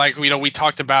terrible. Like, we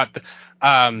talked about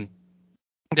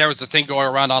there was a thing going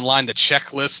around online, the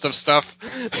checklist of stuff,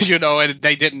 and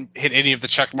they didn't hit any of the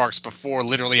check marks before,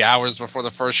 literally hours before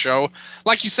the first show.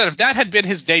 Like you said, if that had been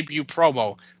his debut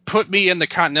promo, put me in the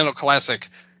Continental Classic,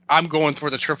 I'm going for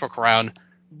the Triple Crown.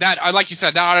 That, like you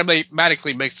said, that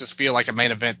automatically makes this feel like a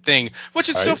main event thing, which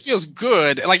it still feels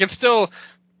good. Like, it's still,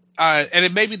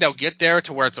 and maybe they'll get there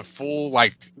to where it's a full,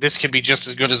 like, this could be just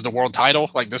as good as the world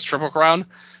title, like this Triple Crown.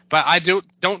 But I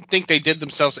don't think they did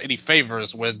themselves any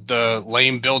favors with the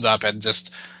lame build-up and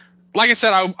just, like I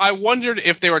said, I wondered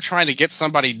if they were trying to get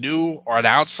somebody new or an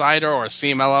outsider or a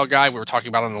CMLL guy we were talking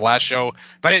about on the last show,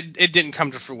 but it didn't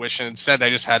come to fruition. Instead, they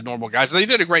just had normal guys. They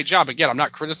did a great job. Again, I'm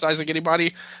not criticizing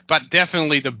anybody, but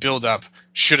definitely the build-up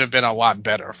should have been a lot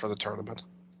better for the tournament.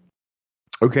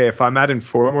 Okay, if I'm adding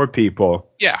four more people,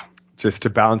 just to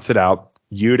balance it out,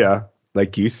 Yuta,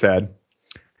 like you said,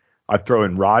 I'd throw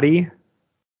in Roddy.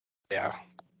 Yeah.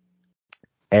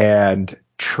 And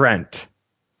Trent,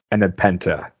 and then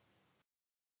Penta.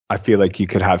 I feel like you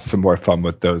could have some more fun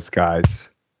with those guys.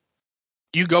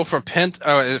 You go for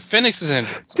Penta. Phoenix is in.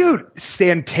 Dude,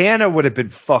 Santana would have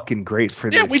been fucking great for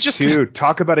this, too.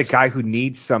 Talk about a guy who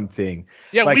needs something.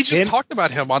 Yeah, like we just talked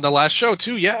about him on the last show,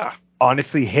 too, yeah.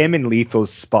 Honestly, him in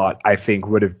Lethal's spot, I think,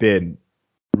 would have been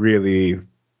really...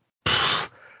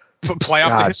 Play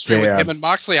off the history with him and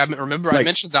Moxley. I remember I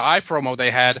mentioned the eye promo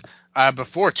they had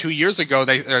before 2 years ago.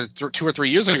 2 or 3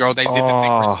 years ago, they did the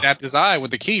thing where he snapped his eye with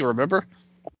the key. Remember?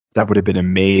 That would have been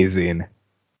amazing.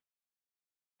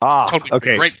 Totally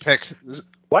okay. Great pick.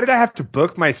 Why did I have to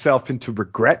book myself into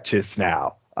regret just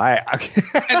now? And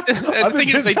the thing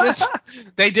is,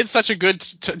 they did such a good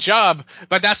job,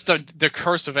 but that's the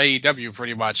curse of AEW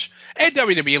pretty much. And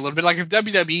WWE a little bit. Like if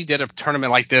WWE did a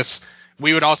tournament like this,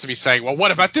 we would also be saying, well,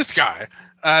 what about this guy?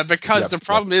 Because the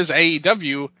problem is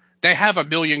AEW, they have a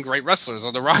million great wrestlers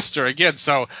on the roster again.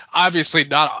 So obviously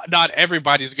not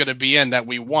everybody's going to be in that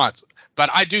we want.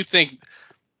 But I do think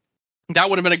that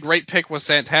would have been a great pick with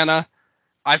Santana.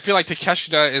 I feel like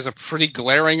Takeshita is a pretty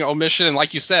glaring omission. And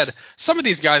like you said, some of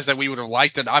these guys that we would have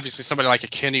liked, and obviously somebody like a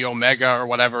Kenny Omega or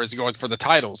whatever is going for the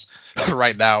titles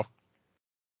right now.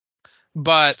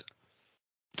 But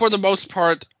for the most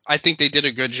part, I think they did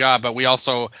a good job, but we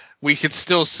could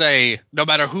still say no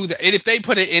matter who and if they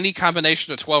put in any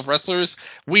combination of 12 wrestlers,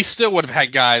 we still would have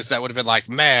had guys that would have been like,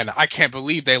 man, I can't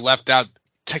believe they left out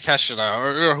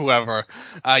Takeshita or whoever.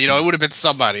 It would have been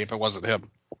somebody if it wasn't him.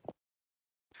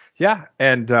 Yeah,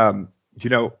 and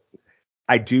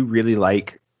I do really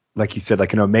like you said,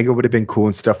 like an Omega would have been cool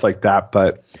and stuff like that,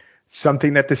 but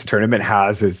something that this tournament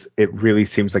has is it really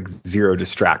seems like zero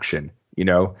distraction.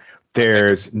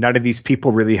 There's none of these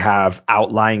people really have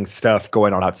outlying stuff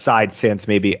going on outside, sans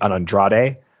maybe an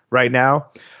Andrade right now.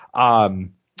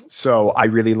 So I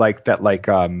really like that,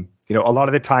 a lot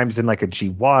of the times in like a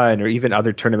G1 or even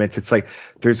other tournaments, it's like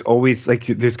there's always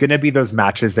there's going to be those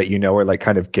matches that are like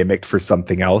kind of gimmicked for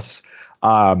something else.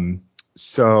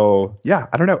 So yeah,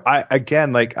 I don't know.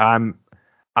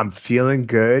 I'm feeling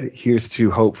good. Here's to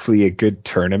hopefully a good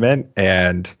tournament,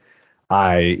 and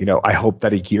I hope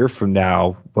that a year from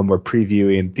now, when we're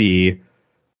previewing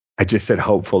I just said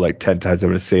hopeful like 10 times,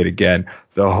 I'm going to say it again,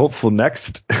 the hopeful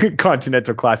next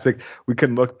Continental Classic, we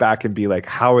can look back and be like,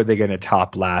 how are they going to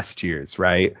top last year's,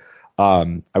 right?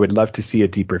 I would love to see a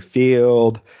deeper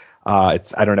field. I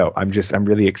don't know. I'm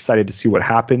really excited to see what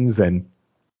happens. And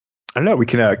I don't know, we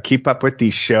can keep up with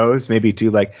these shows, maybe do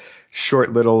like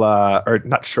short little, or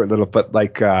not short little, but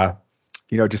like,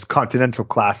 just Continental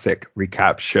Classic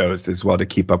recap shows as well to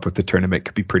keep up with the tournament.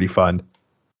 Could be pretty fun.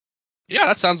 Yeah,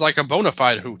 that sounds like a bona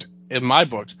fide hoot in my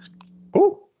book.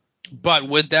 Ooh. But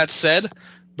with that said,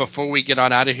 before we get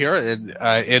on out of here and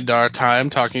end our time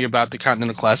talking about the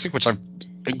Continental Classic, which I've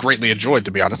greatly enjoyed,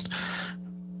 to be honest,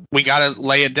 we got to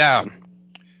lay it down.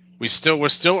 We're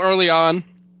still early on.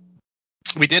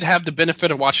 We did have the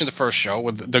benefit of watching the first show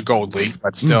with the Gold League,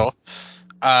 but still,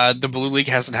 the Blue League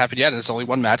hasn't happened yet, and it's only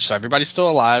one match, so everybody's still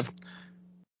alive.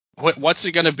 What's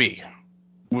it going to be?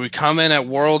 We come in at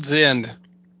World's End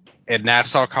at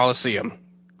Nassau Coliseum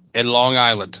in Long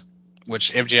Island,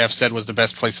 which MJF said was the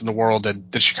best place in the world,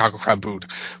 and the Chicago crowd booed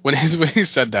when he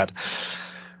said that.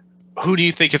 Who do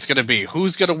you think it's going to be?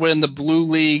 Who's going to win the Blue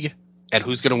League, and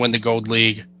who's going to win the Gold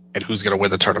League, and who's going to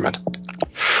win the tournament?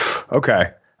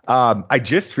 Okay. I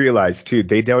just realized too,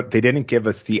 they didn't give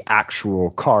us the actual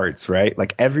cards, right?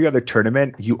 Like every other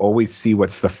tournament, you always see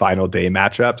what's the final day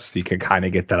matchups, so you can kind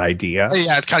of get that idea.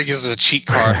 Yeah, it kind of gives us a cheat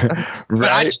card. Right?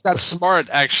 But I think that's smart,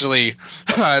 actually.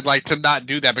 I'd like to not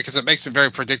do that because it makes it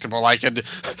very predictable. Like in,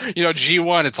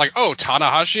 G1, it's like, oh,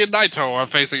 Tanahashi and Naito are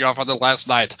facing off on the last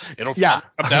night. It'll come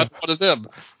down to one of them.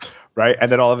 Right,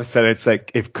 and then all of a sudden it's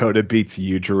like if Kota beats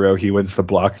Yujiro, he wins the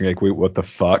block. And you're like, wait, what the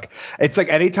fuck? It's like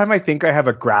anytime I think I have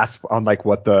a grasp on like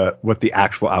what the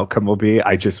actual outcome will be,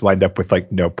 I just wind up with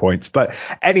like no points. But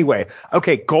anyway,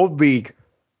 okay, Gold League,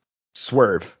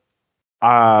 Swerve.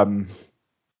 And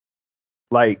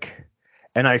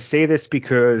I say this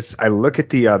because I look at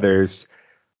the others,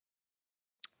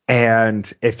 and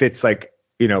if it's like,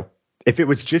 if it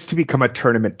was just to become a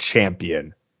tournament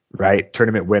champion, right,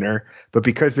 tournament winner, but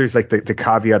because there's like the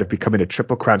caveat of becoming a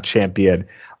Triple Crown champion,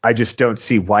 I just don't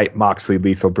see White, Moxley,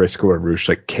 Lethal, Briscoe, or Roosh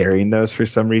like carrying those for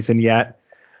some reason yet.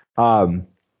 I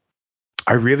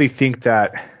really think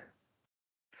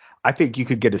I think you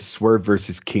could get a Swerve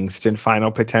versus Kingston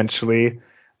final potentially,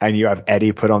 and you have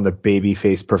Eddie put on the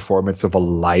babyface performance of a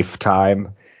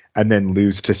lifetime and then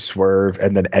lose to Swerve,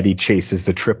 and then Eddie chases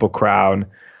the Triple Crown.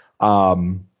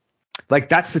 Like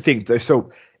that's the thing.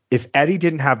 So if Eddie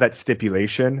didn't have that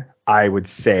stipulation, I would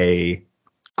say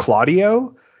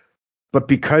Claudio. But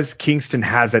because Kingston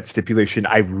has that stipulation,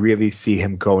 I really see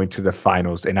him going to the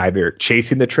finals and either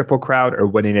chasing the Triple Crown or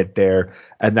winning it there.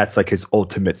 And that's like his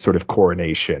ultimate sort of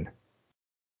coronation.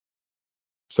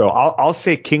 So I'll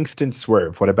say Kingston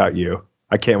Swerve. What about you?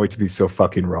 I can't wait to be so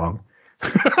fucking wrong.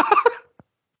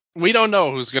 We don't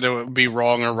know who's going to be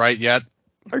wrong or right yet.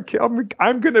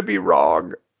 I'm going to be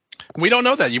wrong. We don't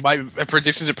know that. You might have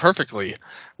predicted it perfectly.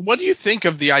 What do you think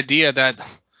of the idea that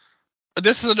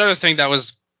this is another thing that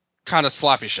was kind of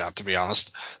sloppy shot, to be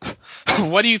honest.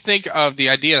 What do you think of the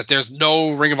idea that there's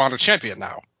no Ring of Honor champion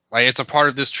now? Like it's a part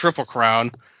of this Triple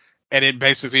Crown, and it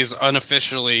basically is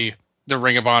unofficially the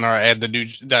Ring of Honor and the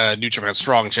New Japan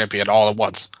Strong champion all at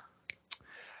once.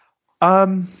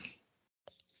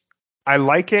 I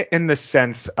like it in the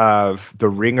sense of the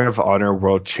Ring of Honor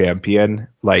World Champion.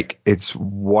 Like it's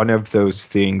one of those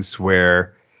things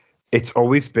where it's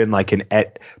always been like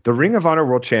the Ring of Honor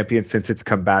World Champion since it's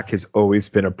come back has always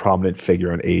been a prominent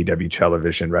figure on AEW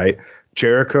television, right?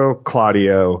 Jericho,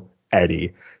 Claudio,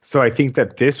 Eddie. So I think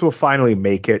that this will finally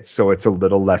make it so it's a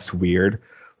little less weird.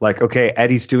 Like, okay,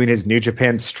 Eddie's doing his New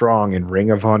Japan Strong and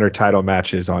Ring of Honor title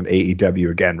matches on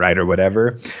AEW again, right? Or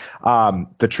whatever.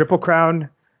 The Triple Crown,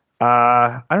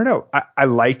 I don't know. I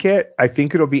like it. I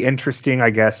think it'll be interesting,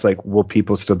 I guess. Like, will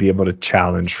people still be able to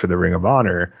challenge for the Ring of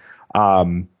Honor?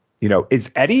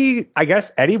 Is Eddie, I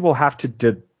guess Eddie will have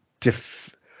to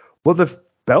will the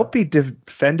belt be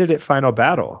defended at Final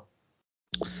Battle?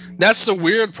 That's the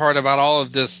weird part about all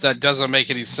of this that doesn't make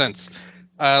any sense.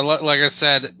 Like I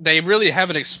said, they really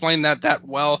haven't explained that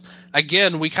well.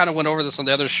 Again, we kind of went over this on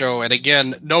the other show, and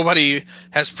again, nobody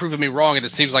has proven me wrong, and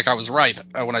it seems like I was right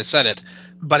when I said it.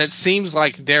 But it seems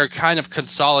like they're kind of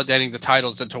consolidating the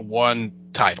titles into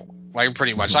one title, like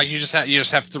pretty much. Like you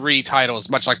just have three titles,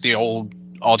 much like the old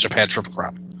All Japan Triple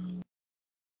Crown.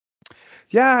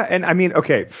 Yeah, and I mean,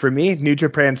 okay, for me, New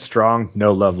Japan strong,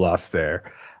 no love lost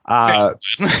there. Yeah,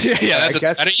 that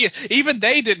doesn't matter. Even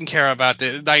they didn't care about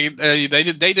they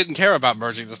didn't care about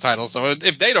merging this title. So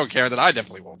if they don't care, then I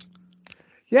definitely won't.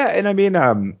 Yeah, and I mean,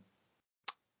 I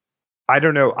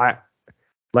don't know.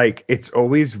 It's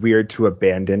always weird to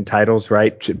abandon titles,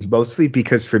 right? Mostly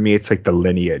because for me, it's like the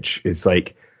lineage is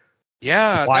like,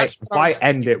 yeah, why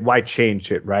end it? Why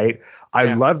change it, right?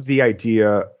 I love the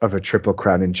idea of a Triple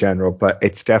Crown in general, but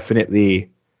it's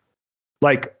definitely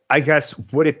like, I guess,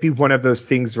 would it be one of those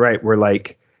things, right, where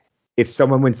like, if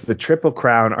someone wins the Triple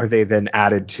Crown, are they then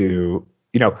added to,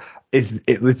 is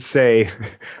it, let's say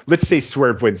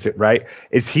Swerve wins it, right?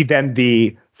 Is he then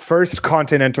the first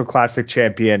Continental Classic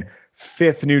champion,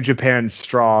 fifth New Japan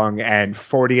Strong, and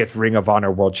 40th Ring of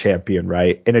Honor World Champion,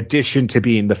 right? In addition to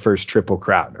being the first Triple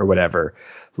Crown or whatever.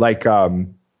 Like,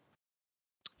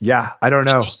 yeah, I don't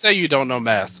know. You say you don't know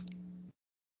math.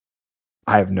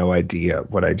 I have no idea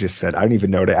what I just said. I don't even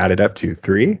know what to add it up to.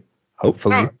 3?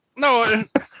 Hopefully. No.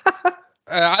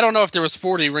 I don't know if there was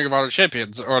 40 Ring of Honor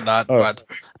champions or not, but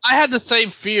I had the same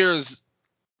fears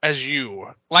as you.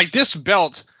 Like this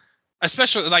belt,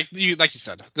 especially like you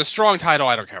said, the strong title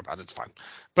I don't care about. It's fine.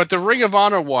 But the Ring of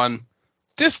Honor one,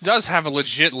 this does have a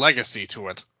legit legacy to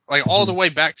it. Like all the way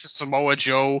back to Samoa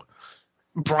Joe,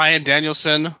 Bryan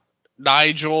Danielson,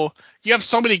 Nigel. You have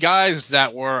so many guys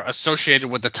that were associated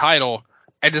with the title.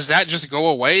 And does that just go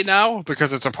away now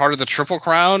because it's a part of the Triple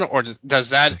Crown, or does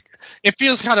that? It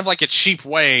feels kind of like a cheap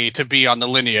way to be on the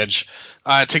lineage,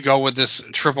 to go with this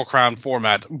Triple Crown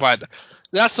format. But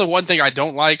that's the one thing I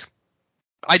don't like.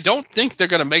 I don't think they're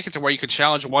going to make it to where you can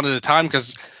challenge one at a time,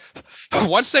 because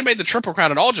once they made the Triple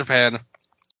Crown in All Japan,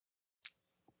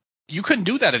 you couldn't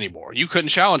do that anymore. You couldn't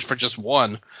challenge for just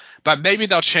one. But maybe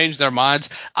they'll change their minds.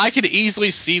 I could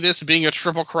easily see this being a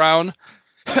Triple Crown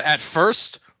at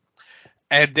first.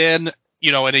 And then,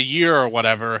 in a year or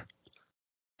whatever,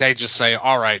 they just say,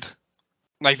 all right,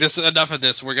 like this is enough of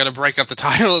this. We're going to break up the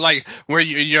title. Like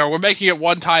we're making it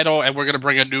one title and we're going to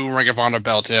bring a new Ring of Honor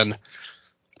belt in.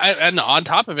 And on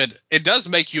top of it, it does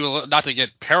make you, not to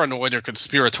get paranoid or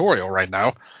conspiratorial right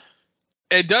now,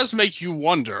 it does make you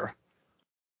wonder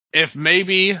if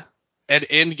maybe an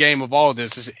end game of all of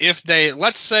this is if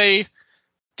let's say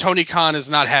Tony Khan is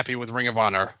not happy with Ring of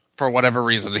Honor for whatever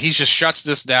reason. He just shuts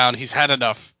this down. He's had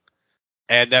enough.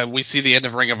 And then we see the end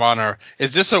of Ring of Honor.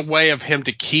 Is this a way of him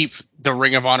to keep the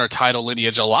Ring of Honor title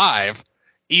lineage alive,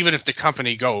 even if the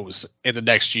company goes in the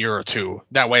next year or two?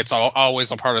 That way it's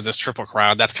always a part of this Triple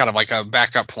Crown. That's kind of like a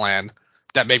backup plan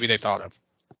that maybe they thought of.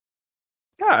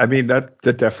 Yeah, I mean, that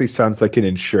definitely sounds like an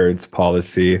insurance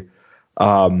policy.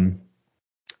 I'm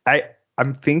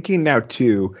thinking now,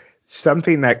 too,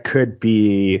 something that could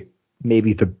be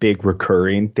maybe the big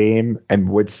recurring theme and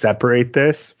would separate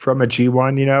this from a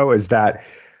G1, is that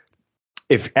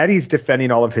if Eddie's defending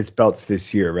all of his belts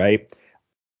this year, right,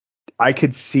 I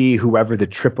could see whoever the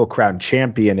Triple Crown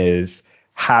champion is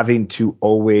having to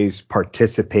always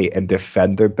participate and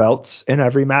defend their belts in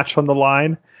every match on the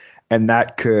line. And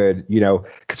that could,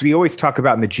 because we always talk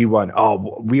about in the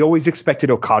G1, we always expected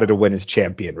Okada to win as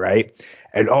champion, right?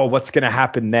 And what's going to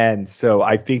happen then? So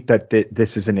I think that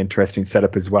this is an interesting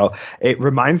setup as well. It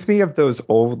reminds me of those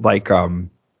old goddamn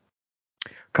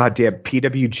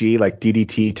PWG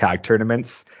DDT tag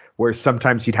tournaments where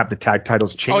sometimes you'd have the tag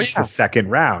titles change the second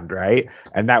round, right?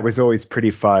 And that was always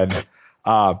pretty fun.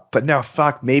 But no,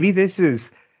 fuck, maybe this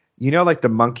is, the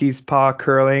monkey's paw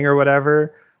curling or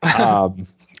whatever.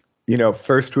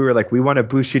 First we were like, we want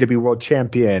Ibushi to be world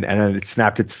champion, and then it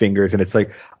snapped its fingers, and it's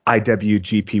like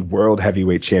IWGP World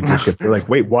Heavyweight Championship. We're like,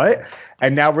 wait, what?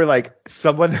 And now we're like,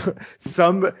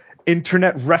 some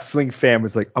internet wrestling fan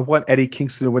was like, I want Eddie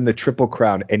Kingston to win the Triple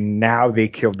Crown, and now they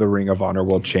killed the Ring of Honor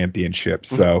World Championship.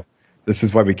 So this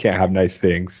is why we can't have nice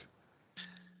things.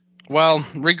 Well,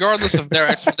 regardless of their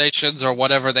explanations or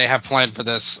whatever they have planned for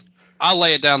this, I'll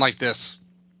lay it down like this.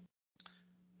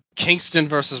 Kingston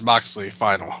versus Moxley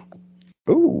final.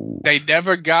 Ooh. They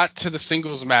never got to the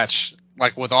singles match.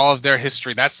 Like with all of their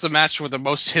history, that's the match with the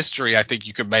most history I think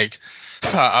you could make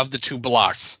of the two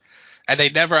blocks, and they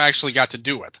never actually got to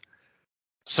do it.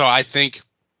 So I think,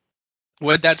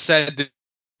 with that said,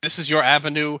 this is your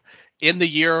avenue in the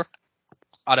year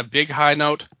on a big high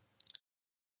note.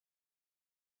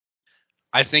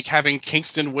 I think having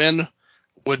Kingston win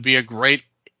would be a great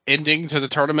ending to the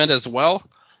tournament as well,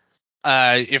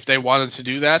 if they wanted to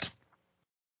do that.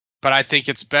 But I think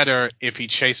it's better if he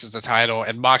chases the title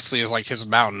and Moxley is like his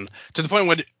mountain, to the point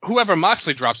when whoever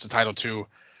Moxley drops the title to,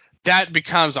 that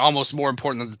becomes almost more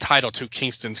important than the title to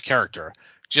Kingston's character.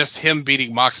 Just him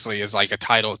beating Moxley is like a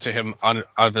title to him in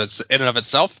and of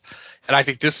itself. And I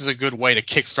think this is a good way to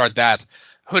kickstart that.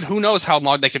 Who knows how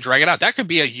long they could drag it out? That could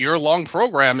be a year-long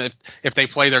program if they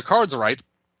play their cards right.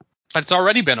 It's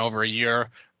already been over a year,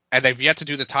 and they've yet to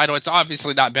do the title. It's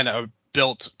obviously not been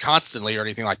built constantly or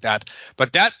anything like that,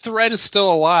 but that thread is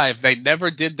still alive. They never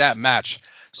did that match.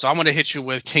 So I'm going to hit you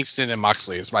with Kingston and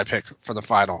Moxley as my pick for the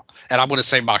final, and I'm going to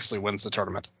say Moxley wins the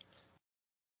tournament.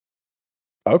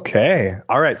 Okay.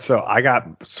 All right. So I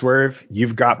got Swerve.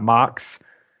 You've got Mox.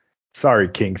 Sorry,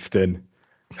 Kingston.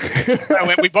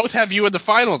 We both have you in the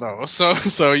final, though.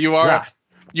 So you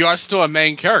are still a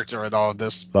main character in all of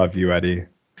this. Love you, Eddie.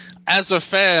 As a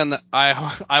fan,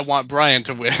 I want Brian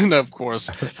to win, of course.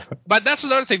 But that's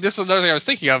another thing. This is another thing I was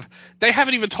thinking of. They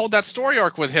haven't even told that story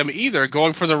arc with him either,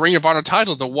 going for the Ring of Honor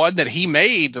title, the one that he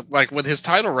made like with his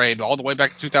title reign all the way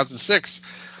back in 2006.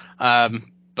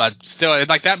 But still,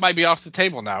 like, that might be off the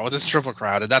table now with this Triple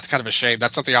Crown, and that's kind of a shame.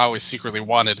 That's something I always secretly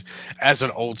wanted as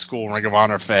an old school Ring of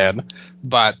Honor fan.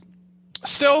 But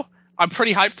still, I'm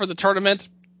pretty hyped for the tournament.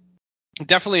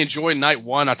 Definitely enjoyed night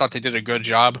one. I thought they did a good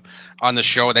job on the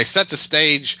show. They set the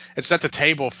stage and set the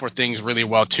table for things really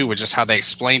well too, with just how they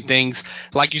explained things.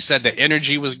 Like you said, the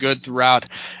energy was good throughout,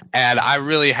 and I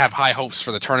really have high hopes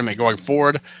for the tournament going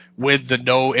forward with the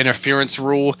no interference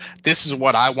rule. This is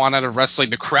what I want out of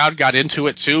wrestling. The crowd got into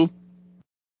it too.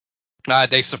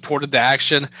 They supported the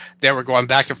action. They were going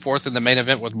back and forth in the main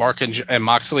event with Mark and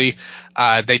Moxley.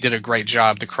 They did a great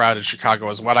job, the crowd in Chicago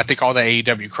as well. I think all the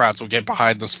AEW crowds will get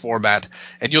behind this format,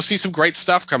 and you'll see some great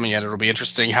stuff coming in. It'll be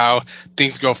interesting how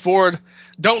things go forward.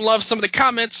 Don't love some of the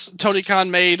comments Tony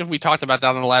Khan made. We talked about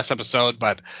that in the last episode,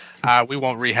 but we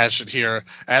won't rehash it here.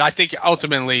 And I think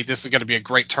ultimately this is going to be a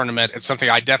great tournament. It's something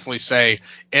I definitely say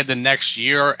in the next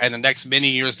year and the next many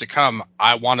years to come,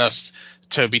 I want us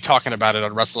to be talking about it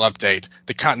on Wrestle Update.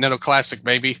 The Continental Classic,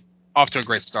 baby, off to a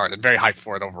great start and very hyped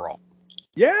for it overall.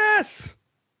 Yes.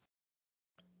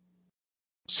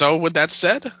 So with that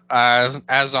said,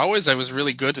 as always, it was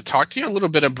really good to talk to you. A little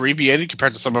bit abbreviated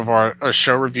compared to some of our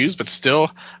show reviews, but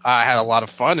still had a lot of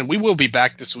fun. And we will be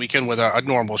back this weekend with a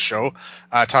normal show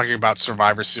talking about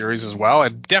Survivor Series as well.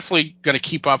 And definitely going to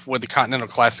keep up with the Continental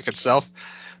Classic itself.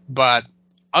 But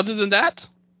other than that,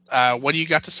 what do you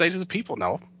got to say to the people,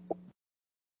 Noah?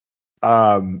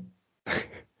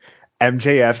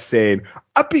 MJF saying,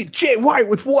 I beat Jay White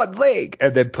with one leg,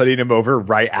 and then putting him over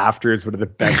right after is one of the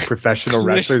best professional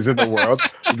wrestlers in the world.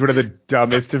 It's one of the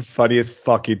dumbest and funniest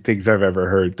fucking things I've ever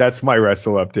heard. That's my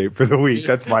Wrestle Update for the week.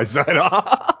 That's my sign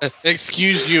off.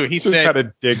 Excuse you. He Just said, kind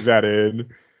of dig that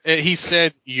in. He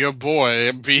said, your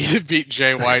boy beat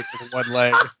Jay White with one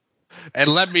leg. And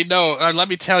let me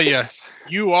tell you,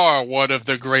 you are one of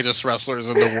the greatest wrestlers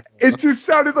in the world. It just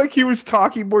sounded like he was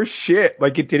talking more shit.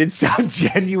 Like, it didn't sound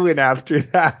genuine after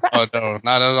that. Oh, no,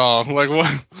 not at all. Like,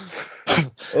 what?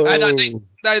 Oh.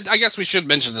 And I guess we should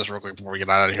mention this real quick before we get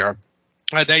out of here.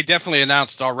 They definitely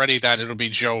announced already that it'll be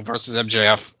Joe versus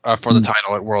MJF for the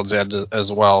title at World's End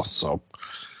as well. So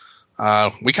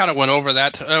we kind of went over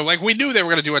that. Like, we knew they were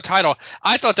going to do a title.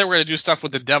 I thought they were going to do stuff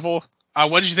with the Devil.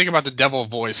 What did you think about the Devil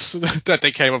voice that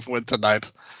they came up with tonight?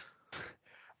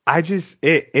 At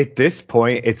this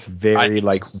point, it's very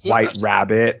like White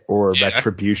Rabbit or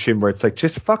Retribution, where it's like,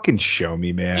 just fucking show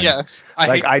me, man. Yeah.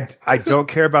 I don't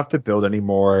care about the build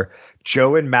anymore.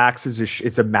 Joe and Max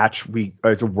is a match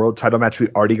it's a world title match we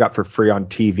already got for free on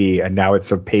TV, and now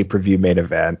it's a pay-per-view main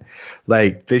event.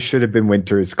 Like, this should have been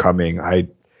Winter is Coming.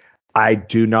 I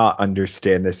do not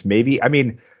understand this. Maybe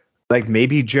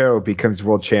Joe becomes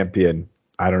world champion.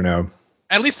 I don't know.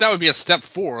 At least that would be a step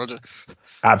forward.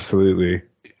 Absolutely.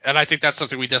 And I think that's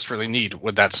something we desperately need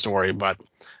with that story. But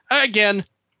again,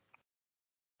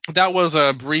 that was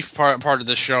a brief part of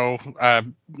the show.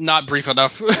 Not brief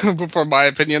enough for my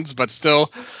opinions, but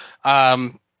still,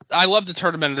 I love the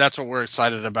tournament, and that's what we're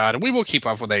excited about. And we will keep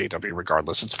up with AEW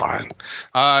regardless. It's fine.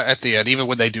 At the end, even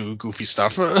when they do goofy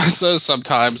stuff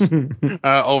sometimes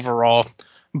overall.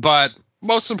 But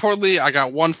most importantly, I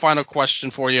got one final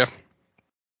question for you.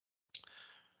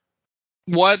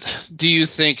 What do you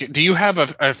think? Do you have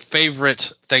a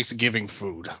favorite Thanksgiving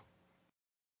food?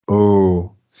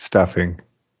 Oh, stuffing.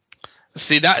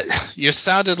 See that you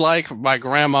sounded like my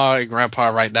grandma and grandpa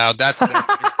right now. That's their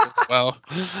favorite as well.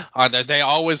 They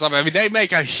always love it. I mean, they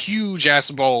make a huge ass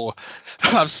bowl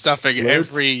of stuffing Let's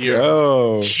every year.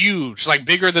 go. Huge, like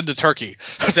bigger than the turkey.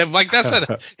 Like that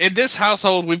said, in this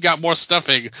household, we've got more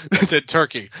stuffing than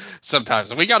turkey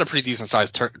sometimes. And we got a pretty decent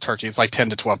sized turkey. It's like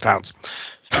 10 to 12 pounds.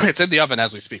 It's in the oven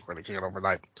as we speak. We're cooking it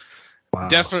overnight. Wow.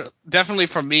 Definitely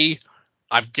for me,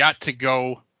 I've got to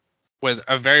go with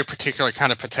a very particular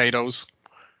kind of potatoes.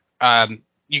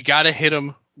 You got to hit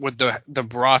them with the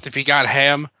broth. If you got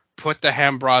ham, put the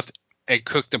ham broth and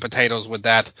cook the potatoes with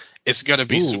that. It's gonna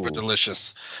be super Ooh.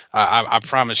 delicious. I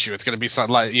promise you, it's gonna be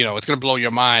something like it's gonna blow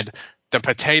your mind. The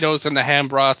potatoes and the ham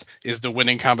broth is the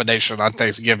winning combination on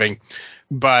Thanksgiving.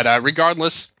 But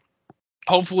regardless,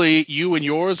 hopefully you and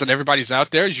yours and everybody's out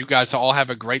there, you guys all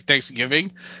have a great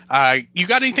Thanksgiving. You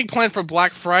got anything planned for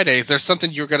Black Friday? Is there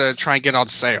something you're gonna try and get on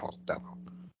sale?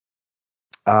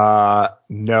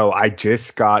 No, I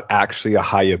just got actually a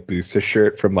Hayabusa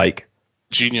shirt from like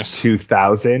Genius.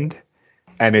 2000,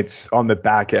 and it's on the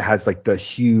back. It has like the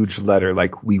huge letter,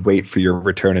 like "We wait for your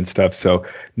return" and stuff. So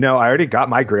no, I already got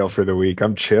my grail for the week.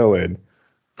 I'm chilling.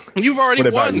 You've already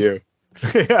What about won. you?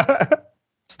 Yeah.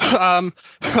 I'm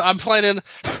planning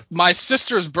my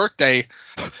sister's birthday,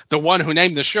 the one who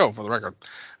named the show for the record,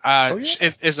 Oh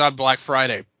yeah. is on Black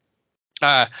Friday.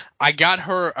 I got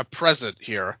her a present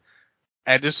here,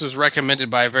 and this was recommended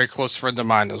by a very close friend of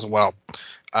mine as well,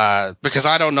 because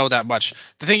I don't know that much.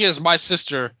 The thing is, my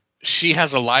sister, she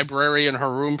has a library in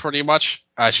her room pretty much.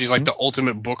 She's like the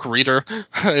ultimate book reader,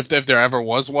 if there ever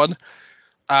was one.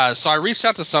 So I reached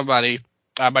out to somebody,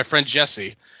 my friend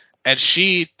Jessie, and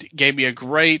she gave me a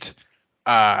great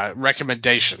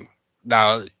recommendation.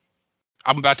 Now,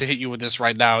 I'm about to hit you with this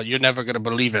right now. You're never going to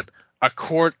believe it. A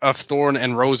Court of Thorn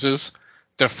and Roses,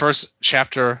 the first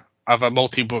chapter of a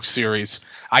multi-book series.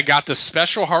 I got the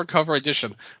special hardcover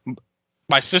edition.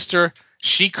 My sister,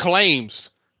 she claims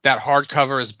that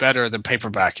hardcover is better than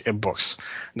paperback in books.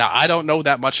 Now, I don't know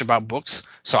that much about books,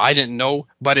 so I didn't know,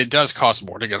 but it does cost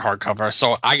more to get hardcover.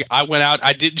 So I went out,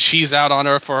 I didn't cheese out on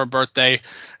her for her birthday.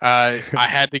 I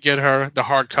had to get her the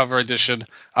hardcover edition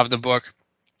of the book.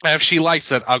 And if she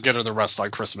likes it, I'll get her the rest on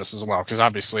Christmas as well, because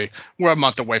obviously we're a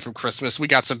month away from Christmas. We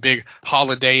got some big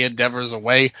holiday endeavors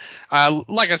away.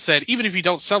 Like I said, even if you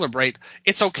don't celebrate,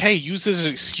 it's okay. Use this as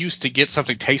an excuse to get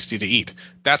something tasty to eat.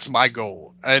 That's my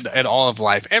goal in all of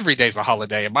life. Every day's a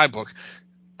holiday in my book.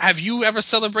 Have you ever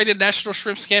celebrated National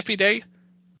Shrimp Scampi Day?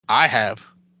 I have.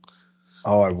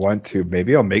 Oh, I want to.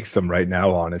 Maybe I'll make some right now.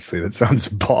 Honestly, that sounds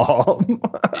bomb.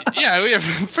 Yeah,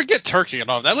 forget turkey and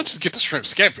all that. Let's just get the shrimp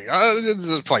scampi. This is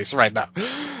the place right now.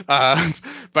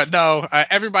 But no,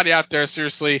 everybody out there,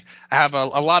 seriously, have a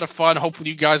lot of fun. Hopefully,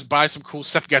 you guys buy some cool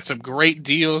stuff. Got some great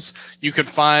deals. You can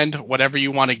find whatever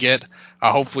you want to get.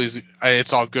 Hopefully,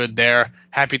 it's all good there.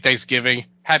 Happy Thanksgiving.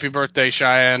 Happy birthday,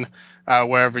 Cheyenne,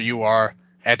 wherever you are.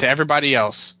 And to everybody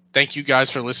else, thank you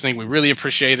guys for listening. We really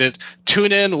appreciate it.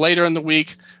 Tune in later in the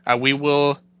week. We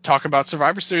will talk about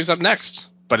Survivor Series up next.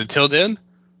 But until then,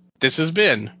 this has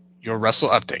been your Wrestle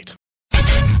Update.